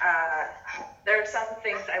 There are some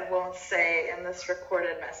things I won't say in this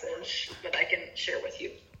recorded message, but I can share with you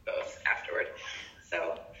both afterward.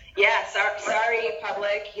 So, yeah, sorry,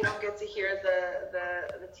 public, you don't get to hear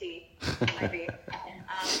the tea, maybe.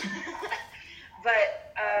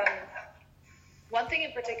 But one thing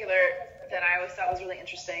in particular that I always thought was really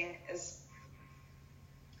interesting is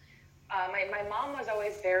my mom was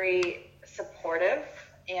always very supportive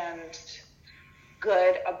and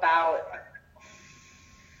good about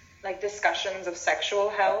like discussions of sexual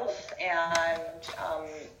health and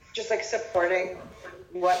just like supporting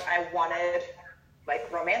what I wanted,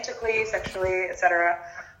 like romantically, sexually, etc.,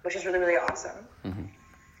 which is really, really awesome. Mm-hmm.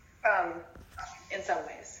 In some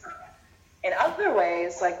ways. In other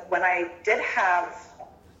ways, like when I did have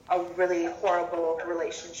a really horrible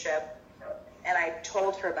relationship and I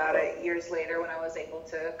told her about it years later when I was able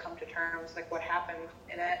to come to terms, like what happened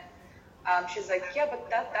in it, she's like, yeah, but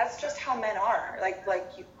that's just how men are.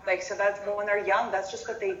 So that's when they're young, that's just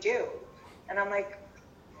what they do. And I'm like,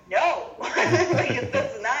 no, like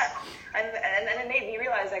that's not. And it made me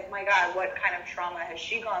realize, like, my God, what kind of trauma has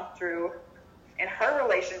she gone through in her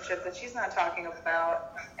relationship that she's not talking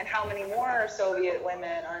about, and how many more Soviet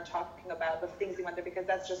women aren't talking about the things they went through, because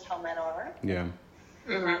that's just how men are. Yeah.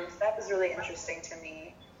 So that was really interesting to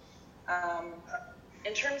me.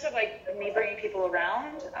 In terms of like me bringing people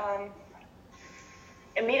around,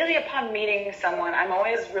 immediately upon meeting someone, I'm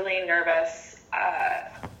always really nervous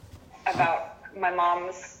about my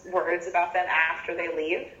mom's words about them after they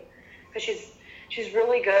leave, because she's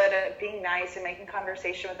really good at being nice and making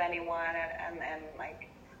conversation with anyone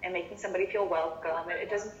and making somebody feel welcome. It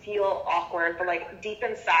doesn't feel awkward, but like deep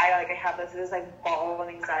inside, like I have this like ball of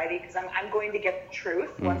anxiety because I'm going to get the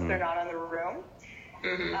truth once they're not in the room,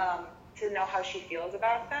 to know how she feels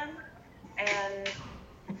about them. And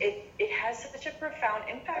it has such a profound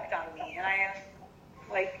impact on me, and I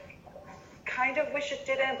like kind of wish it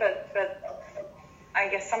didn't, but I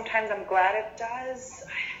guess sometimes I'm glad it does.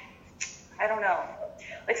 I don't know.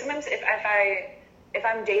 Like sometimes if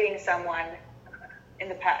I'm dating someone in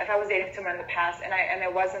the past, if I was dating someone in the past and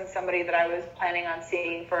it wasn't somebody that I was planning on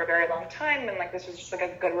seeing for a very long time, and like this was just like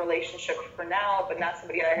a good relationship for now, but not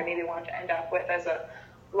somebody that I maybe wanted to end up with as a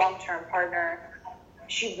long-term partner,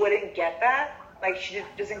 she wouldn't get that. Like she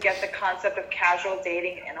doesn't get the concept of casual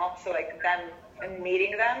dating and also like them and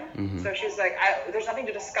meeting them. So she's like, there's nothing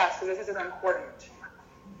to discuss because this isn't important.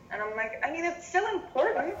 And I'm like, I mean, it's still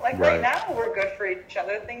important. Like right now we're good for each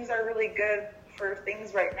other. Things are really good for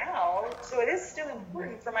things right now. So it is still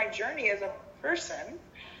important for my journey as a person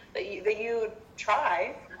that you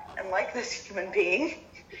try and like this human being.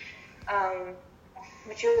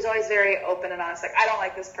 But she was always very open and honest. Like, I don't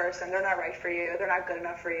like this person. They're not right for you. They're not good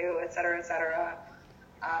enough for you, et cetera, et cetera.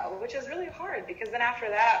 Which is really hard because then after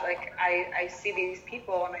that, like, I see these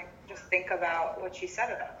people and I just think about what she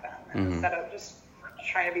said about them. And instead of just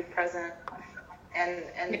trying to be present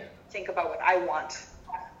and think about what I want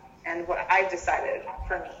and what I've decided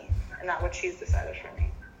for me and not what she's decided for me.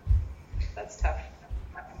 That's tough.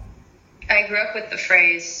 I grew up with the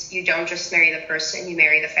phrase, you don't just marry the person, you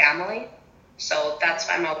marry the family. So that's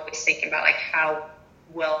why I'm always thinking about, like, how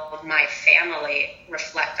will my family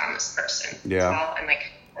reflect on this person? Yeah. Well, and,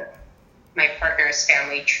 like, my partner's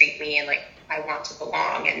family treat me and, like, I want to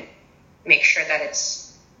belong and make sure that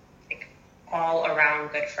it's, like, all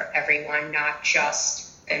around good for everyone, not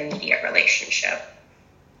just the immediate relationship.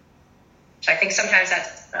 So I think sometimes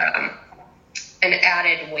that's an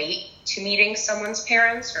added weight to meeting someone's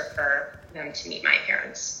parents or for them to meet my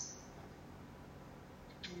parents.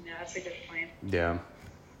 Yeah, that's a good point. Yeah.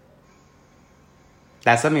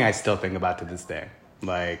 That's something I still think about to this day.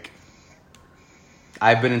 Like,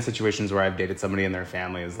 I've been in situations where I've dated somebody and their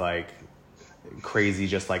family is, like, crazy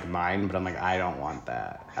just like mine, but I'm like, I don't want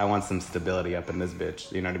that. I want some stability up in this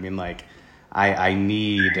bitch. You know what I mean? Like, I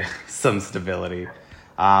need some stability.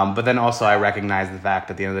 But then also I recognize the fact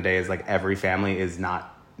at the end of the day is, like, every family is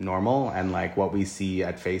not normal, and, like, what we see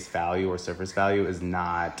at face value or surface value is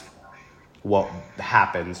not what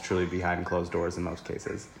happens truly behind closed doors in most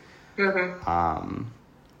cases.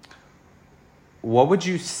 What would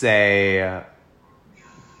you say,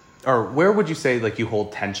 or where would you say, like, you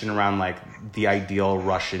hold tension around, like, the ideal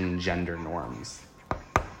Russian gender norms?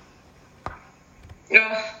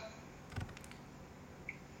 Oh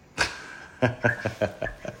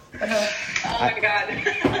my God.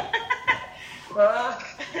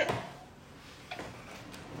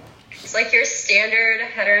 It's like your standard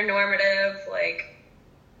heteronormative, like,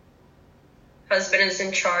 husband is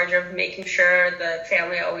in charge of making sure the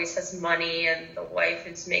family always has money, and the wife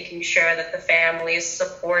is making sure that the family is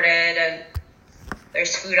supported and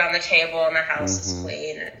there's food on the table and the house is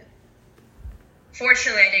clean. And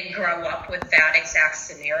fortunately, I didn't grow up with that exact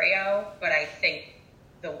scenario, but I think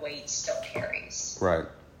the weight still carries. Right.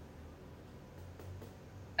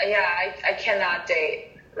 Yeah, I cannot date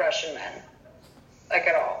Russian men, like,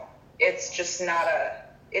 at all. It's just not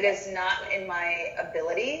it is not in my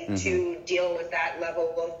ability to deal with that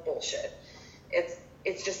level of bullshit.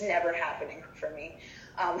 It's just never happening for me.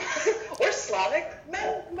 Or Slavic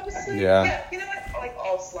men, mostly. Yeah. You know what? I like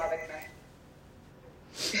all Slavic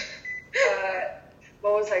men.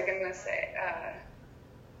 What was I going to say?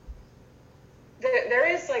 There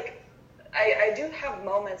is, like, I do have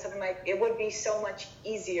moments of, like, it would be so much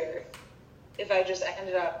easier if I just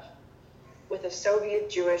ended up with a Soviet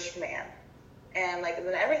Jewish man. And, like,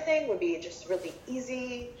 then everything would be just really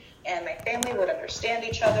easy, and my family would understand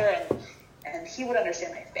each other, and he would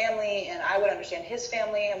understand my family, and I would understand his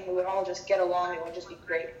family, and we would all just get along, and it would just be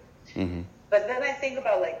great. But then I think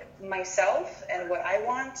about, like, myself and what I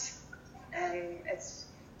want, and it's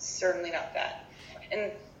certainly not that.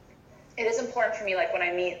 And it is important for me, like, when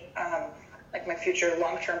I meet, like, my future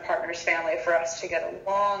long-term partner's family, for us to get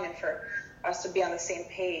along and for us to be on the same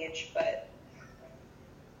page. But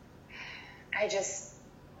I just,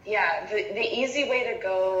 the easy way to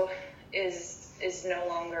go is no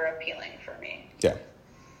longer appealing for me. Yeah.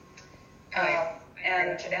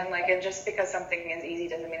 And just because something is easy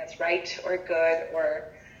doesn't mean it's right or good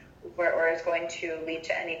or is going to lead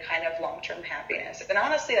to any kind of long-term happiness. And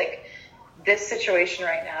honestly, like, this situation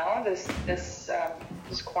right now, this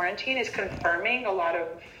quarantine is confirming a lot of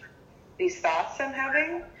these thoughts I'm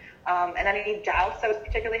having, and any doubts I was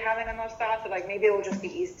particularly having on those thoughts of, like, maybe it will just be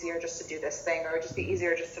easier just to do this thing, or it would just be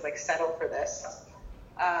easier just to, like, settle for this.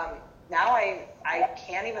 Now I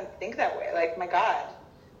can't even think that way. Like, my God,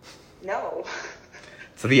 no.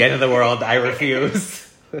 So the end of the world, I refuse.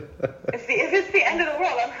 If it's the end of the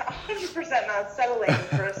world, I'm 100% not settling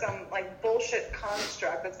for some, like, bullshit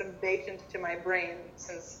construct that's been baked into my brain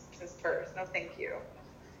since birth. No, thank you.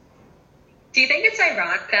 Do you think it's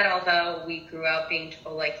ironic that although we grew up being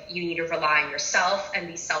told, like, you need to rely on yourself and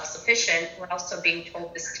be self-sufficient, we're also being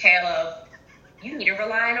told this tale of you need to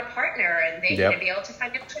rely on a partner and they need to be able to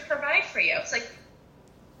financially provide for you? It's like,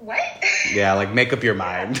 what? Yeah, like, make up your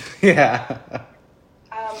mind. Yeah.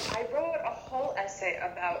 I wrote a whole essay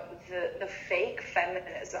about the fake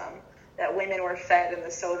feminism that women were fed in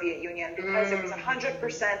the Soviet Union, because it was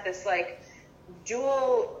 100% this, like,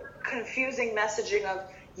 dual confusing messaging of,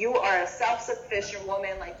 you are a self-sufficient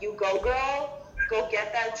woman, like, you go, girl, go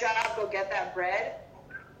get that job, go get that bread,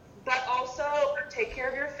 but also take care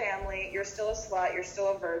of your family. You're still a slut, you're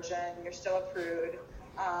still a virgin, you're still a prude.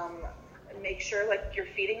 Make sure, like, you're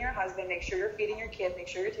feeding your husband, make sure you're feeding your kid, make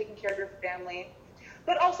sure you're taking care of your family.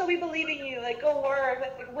 But also, we believe in you, like, go work,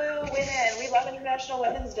 like, woo, women, we love International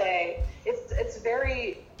Women's Day. It's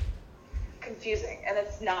very confusing, and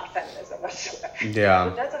it's not feminism whatsoever. Yeah.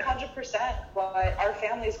 But that's 100% what our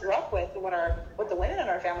families grew up with, what the women in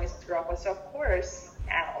our families grew up with. So, of course,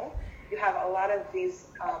 now you have a lot of these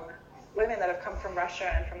women that have come from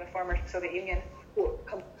Russia and from the former Soviet Union who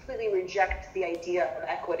completely reject the idea of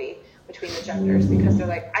equity between the genders, because they're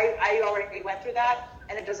like, I already went through that,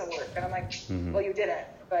 and it doesn't work. And I'm like, well, you didn't,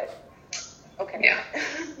 but okay. Yeah.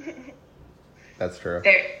 That's true.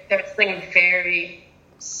 There's something very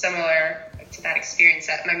similar to that experience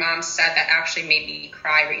that my mom said that actually made me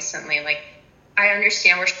cry recently. Like, I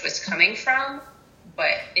understand where she was coming from,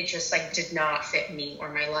 but it just, like, did not fit me or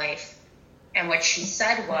my life. And what she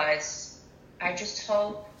said was, I just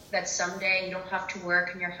hope that someday you don't have to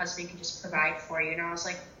work and your husband can just provide for you. And I was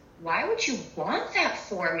like, why would you want that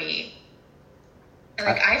for me? And,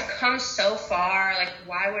 like, I've come so far, like,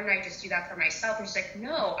 why wouldn't I just do that for myself? And she's like,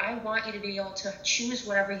 no, I want you to be able to choose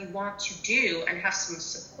whatever you want to do and have someone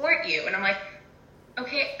support you. And I'm like,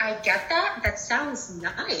 okay, I get that. That sounds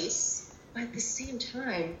nice. But at the same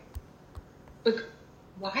time, like,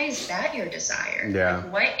 why is that your desire? Yeah.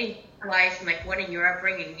 Like, what in your life and, like, what in your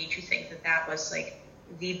upbringing made you think that that was, like,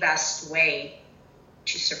 the best way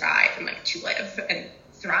to survive and, like, to live and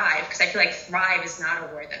thrive? Because I feel like thrive is not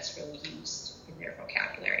a word that's really used in their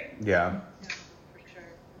vocabulary. Yeah. Yeah, for sure.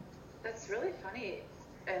 That's really funny,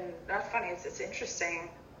 and not funny. It's interesting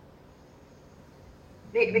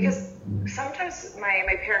because sometimes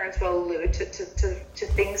my parents will allude to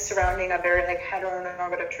things surrounding a very, like,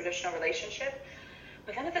 heteronormative traditional relationship,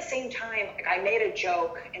 but then at the same time, like, I made a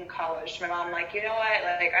joke in college to my mom, like, you know what,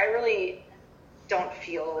 like, I really don't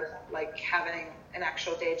feel like having an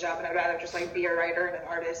actual day job, and I'd rather just like be a writer and an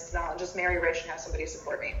artist, and I'll just marry rich and have somebody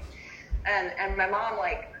support me. And my mom,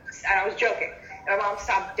 like, and I was joking, and my mom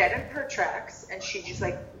stopped dead in her tracks, and she just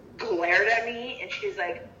like glared at me, and she's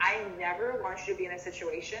like, I never want you to be in a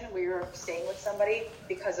situation where you're staying with somebody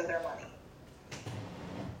because of their money.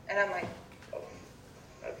 And I'm like, oh,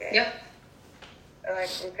 okay. Yep. I'm like,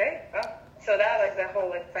 okay, well. So that, like, the whole,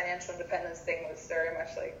 like, financial independence thing was very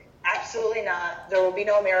much like, absolutely not. There will be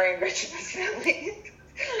no marrying rich in this family.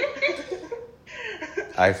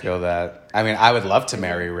 I feel that. I mean, I would love to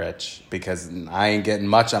marry rich because I ain't getting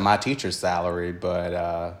much on my teacher's salary,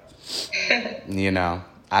 but, you know,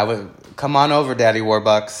 I would come on over, Daddy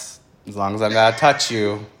Warbucks. As long as I gotta touch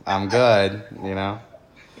you, I'm good, you know?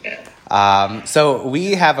 So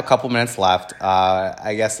we have a couple minutes left.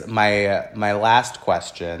 I guess my last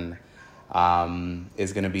question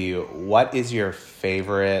is going to be, what is your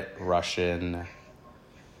favorite Russian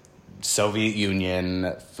Soviet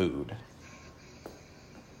Union food?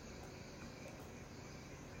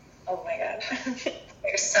 Oh my God.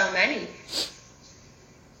 There's so many.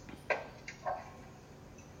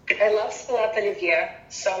 I love salad Olivier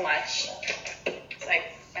so much. It's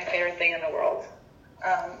like my favorite thing in the world.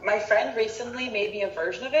 My friend recently made me a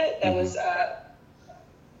version of it that was,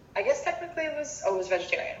 I guess technically it was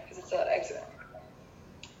vegetarian because it's eggs in it.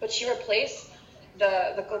 But she replaced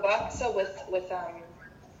the kielbasa with oh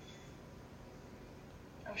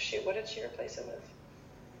shoot, what did she replace it with?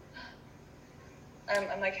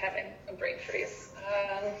 I'm like having a brain freeze.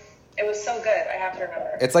 It was so good. I have to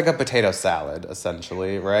remember. It's like a potato salad,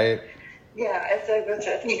 essentially, right? Yeah, it's a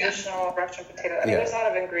traditional Russian potato. I mean, there's a lot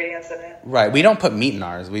of ingredients in it. Right. We don't put meat in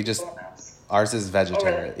ours. We just, ours is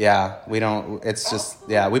vegetarian. Oh, really? Yeah. We don't, it's just,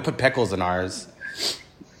 we put pickles in ours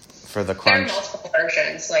for the crunch. There are multiple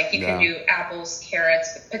versions. Like, you can do apples,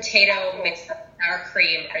 carrots, potato mixed with sour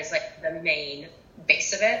cream is like the main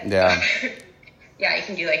base of it. Yeah. Yeah, you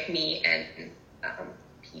can do like meat and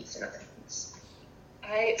peas and other things.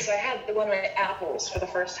 So I had the one with apples for the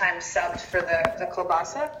first time subbed for the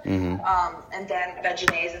kielbasa, and then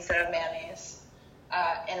veggies instead of mayonnaise,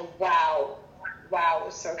 and wow, it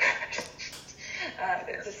was so good.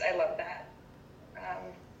 I love that.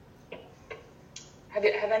 Have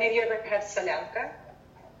any of you ever had solyanka?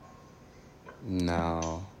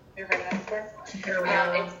 No. You heard of that before?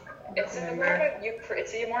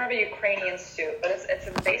 It's more of a Ukrainian soup, but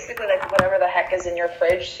it's basically like whatever the heck is in your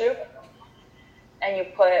fridge soup. And you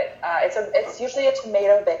put, it's usually a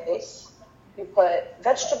tomato base. You put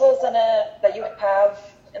vegetables in it that you have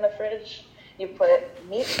in the fridge. You put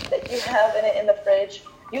meat that you have in it in the fridge.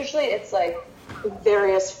 Usually it's like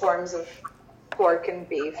various forms of pork and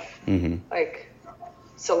beef, like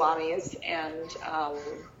salamis and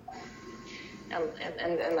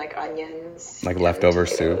like onions. Like leftover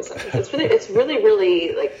soup. It's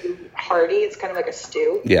really like hearty. It's kind of like a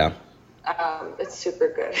stew. Yeah. It's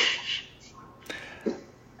super good.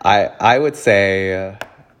 I would say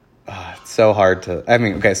it's so hard to, I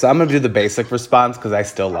mean, okay, so I'm going to do the basic response because I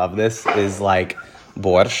still love this, is like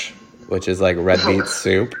borscht, which is like red beet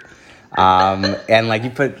soup. And like you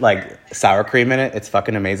put like sour cream in it, it's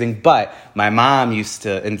fucking amazing. But my mom used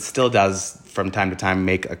to, and still does from time to time,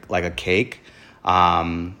 make a cake.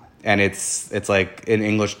 And it's like, in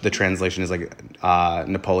English, the translation is like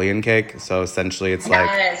Napoleon cake. So essentially it's like,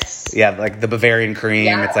 like the Bavarian cream.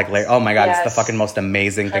 Yes. It's like, oh my God, it's the fucking most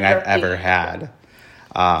amazing thing I've ever had.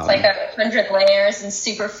 It's like 100 layers and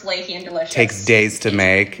super flaky and delicious. Takes days to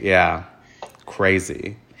make. Yeah.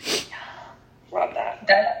 Crazy. Love that.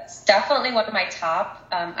 That's definitely one of my top.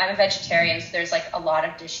 I'm a vegetarian, so there's like a lot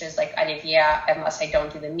of dishes like olivia, unless I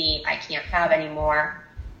don't do the meat, I can't have anymore.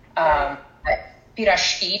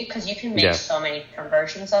 Pirashki, because you can make so many different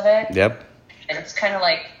versions of it. Yep. And it's kind of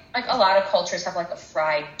like a lot of cultures have like a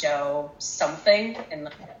fried dough something, and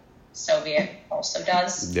the Soviet also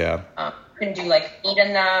does. Yeah. You can do like meat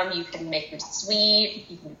in them. You can make them sweet.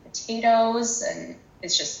 You can do potatoes, and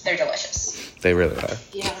it's just, they're delicious. They really are.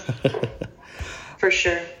 Yeah. For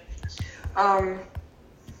sure. What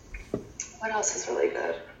else is really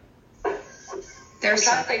good? There's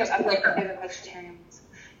something I'm like vegetarian.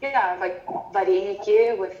 Yeah, like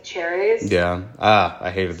vareniki with cherries. Yeah. I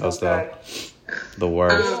hated those though. The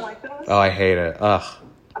worst. You don't like those? Oh, I hate it. Ugh.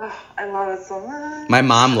 I love it so much. My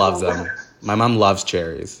mom loves them. My mom loves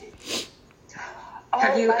cherries.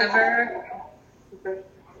 Have you ever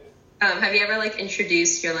like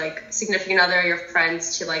introduced your like significant other or your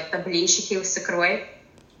friends to like the blinchiki with sukroi?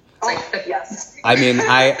 Yes. I mean,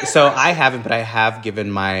 I haven't, but I have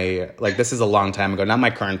given my, like, this is a long time ago, not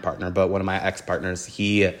my current partner, but one of my ex-partners,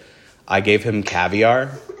 I gave him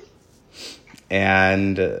caviar,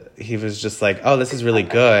 and he was just like, oh, this is really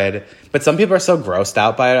good. But some people are so grossed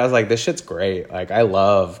out by it. I was like, this shit's great. Like, I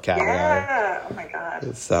love caviar. Yeah. Oh my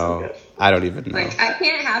God. So good. I don't even know. Like, I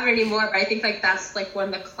can't have it anymore, but I think like that's like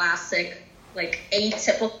one of the classic, like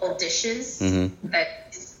atypical dishes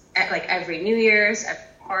that at like every New Year's, every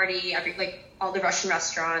party, every like all the Russian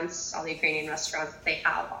restaurants, all the Ukrainian restaurants, they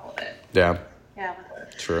have all of it. Yeah. Yeah.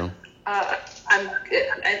 True. I've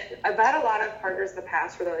had a lot of partners in the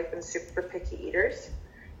past where they're like been super picky eaters,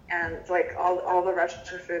 and like all the Russian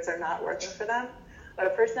foods are not working for them. But a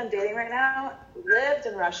person I'm dating right now lived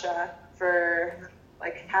in Russia for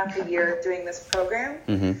like half a year doing this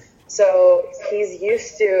program, so he's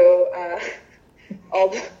used to all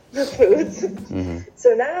the foods.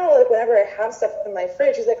 So now, like whenever I have stuff in my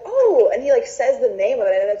fridge, he's like, "Oh," and he like says the name of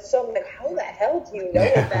it, and it's so I'm like, "How the hell do you know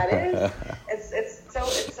what that is?" It's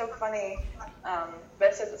so funny, but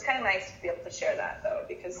it's kind of nice to be able to share that though,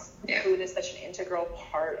 because food is such an integral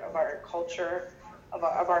part of our culture, of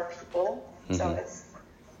our people. So it's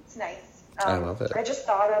nice. I love it. I just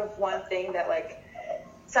thought of one thing that like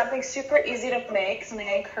something super easy to make, something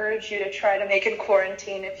I encourage you to try to make in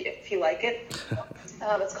quarantine if you like it.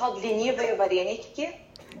 It's called ленивые вареники,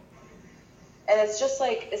 and it's just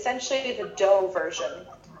like essentially the dough version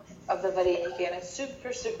of the vareniki, and it's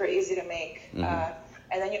super, super easy to make.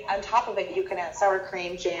 And then on top of it, you can add sour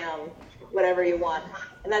cream, jam, whatever you want.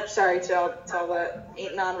 And that's, sorry to all the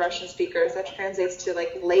non-Russian speakers, that translates to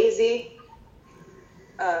like lazy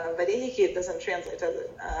vareniki. It doesn't translate, does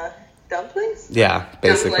it? Dumplings? Yeah,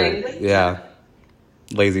 basically. Dumplings. Yeah.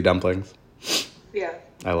 Lazy dumplings. Yeah.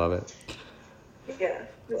 I love it. Yeah,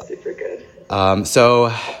 it's super good.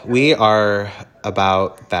 So we are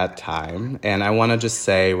about that time, and I want to just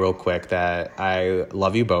say real quick that I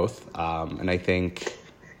love you both, and I think,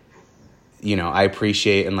 you know, I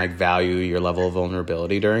appreciate and like value your level of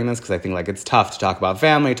vulnerability during this, because I think like it's tough to talk about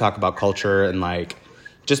family, talk about culture, and like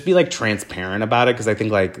just be like transparent about it, because I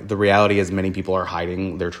think like the reality is many people are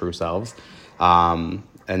hiding their true selves,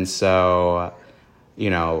 and so, you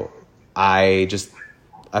know, I just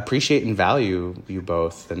appreciate and value you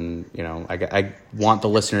both, and you know, I want the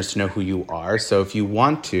listeners to know who you are. So if you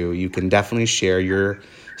want to, you can definitely share your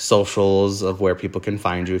socials of where people can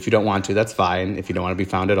find you. If you don't want to, that's fine. If you don't want to be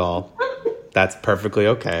found at all, that's perfectly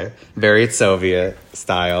okay. Very Soviet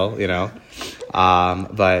style, you know.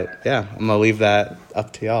 But yeah, I'm gonna leave that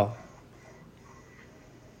up to y'all.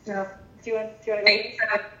 Yeah. Do you want to Thanks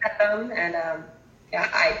for them, and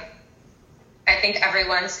I think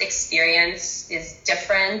everyone's experience is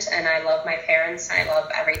different, and I love my parents, and I love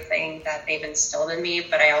everything that they've instilled in me,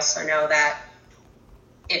 but I also know that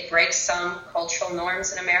it breaks some cultural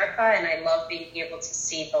norms in America, and I love being able to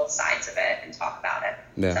see both sides of it and talk about it.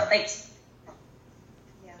 Yeah. So thanks.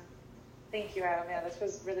 Yeah. Thank you, Adam. Yeah, this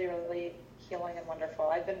was really, really healing and wonderful.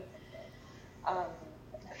 I've been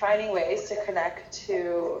finding ways to connect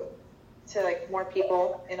to like more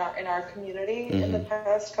people in our community in the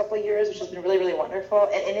past couple of years, which has been really, really wonderful.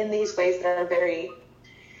 And in these ways that are very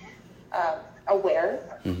aware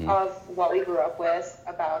of what we grew up with,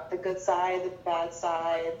 about the good side, the bad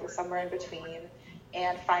side, the somewhere in between,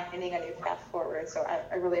 and finding a new path forward. So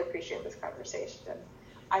I really appreciate this conversation.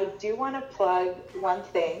 I do want to plug one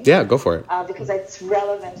thing. Yeah, go for it. Because it's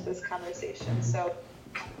relevant to this conversation. So,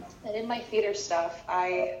 and in my theater stuff,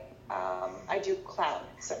 I do clown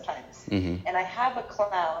sometimes. And I have a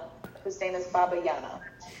clown whose name is Baba Yana.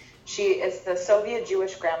 She is the Soviet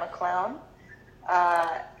Jewish grandma clown,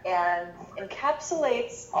 and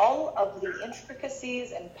encapsulates all of the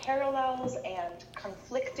intricacies and parallels and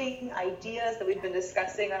conflicting ideas that we've been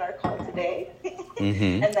discussing on our call today,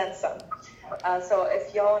 and then some. So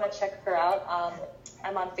if y'all want to check her out,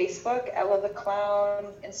 I'm on Facebook, Ella the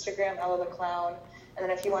Clown, Instagram, Ella the Clown. And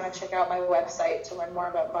then if you want to check out my website to learn more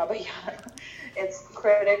about Baba Yana, it's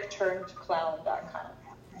critic-clown.com.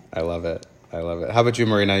 I love it. How about you,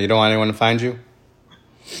 Marina? You don't want anyone to find you?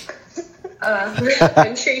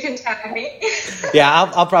 I'm sure you can tag me. Yeah,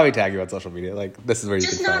 I'll probably tag you on social media. Like, this is where you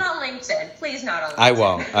Just can not find. on LinkedIn. Please not on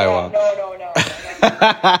LinkedIn. I won't.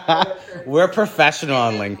 No. We're professional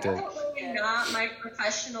on LinkedIn. Definitely not my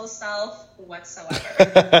professional self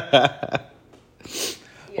whatsoever.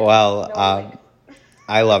 Well,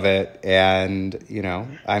 I love it, and you know,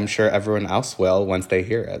 I'm sure everyone else will once they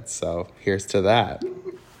hear it. So here's to that.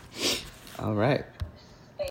 All right.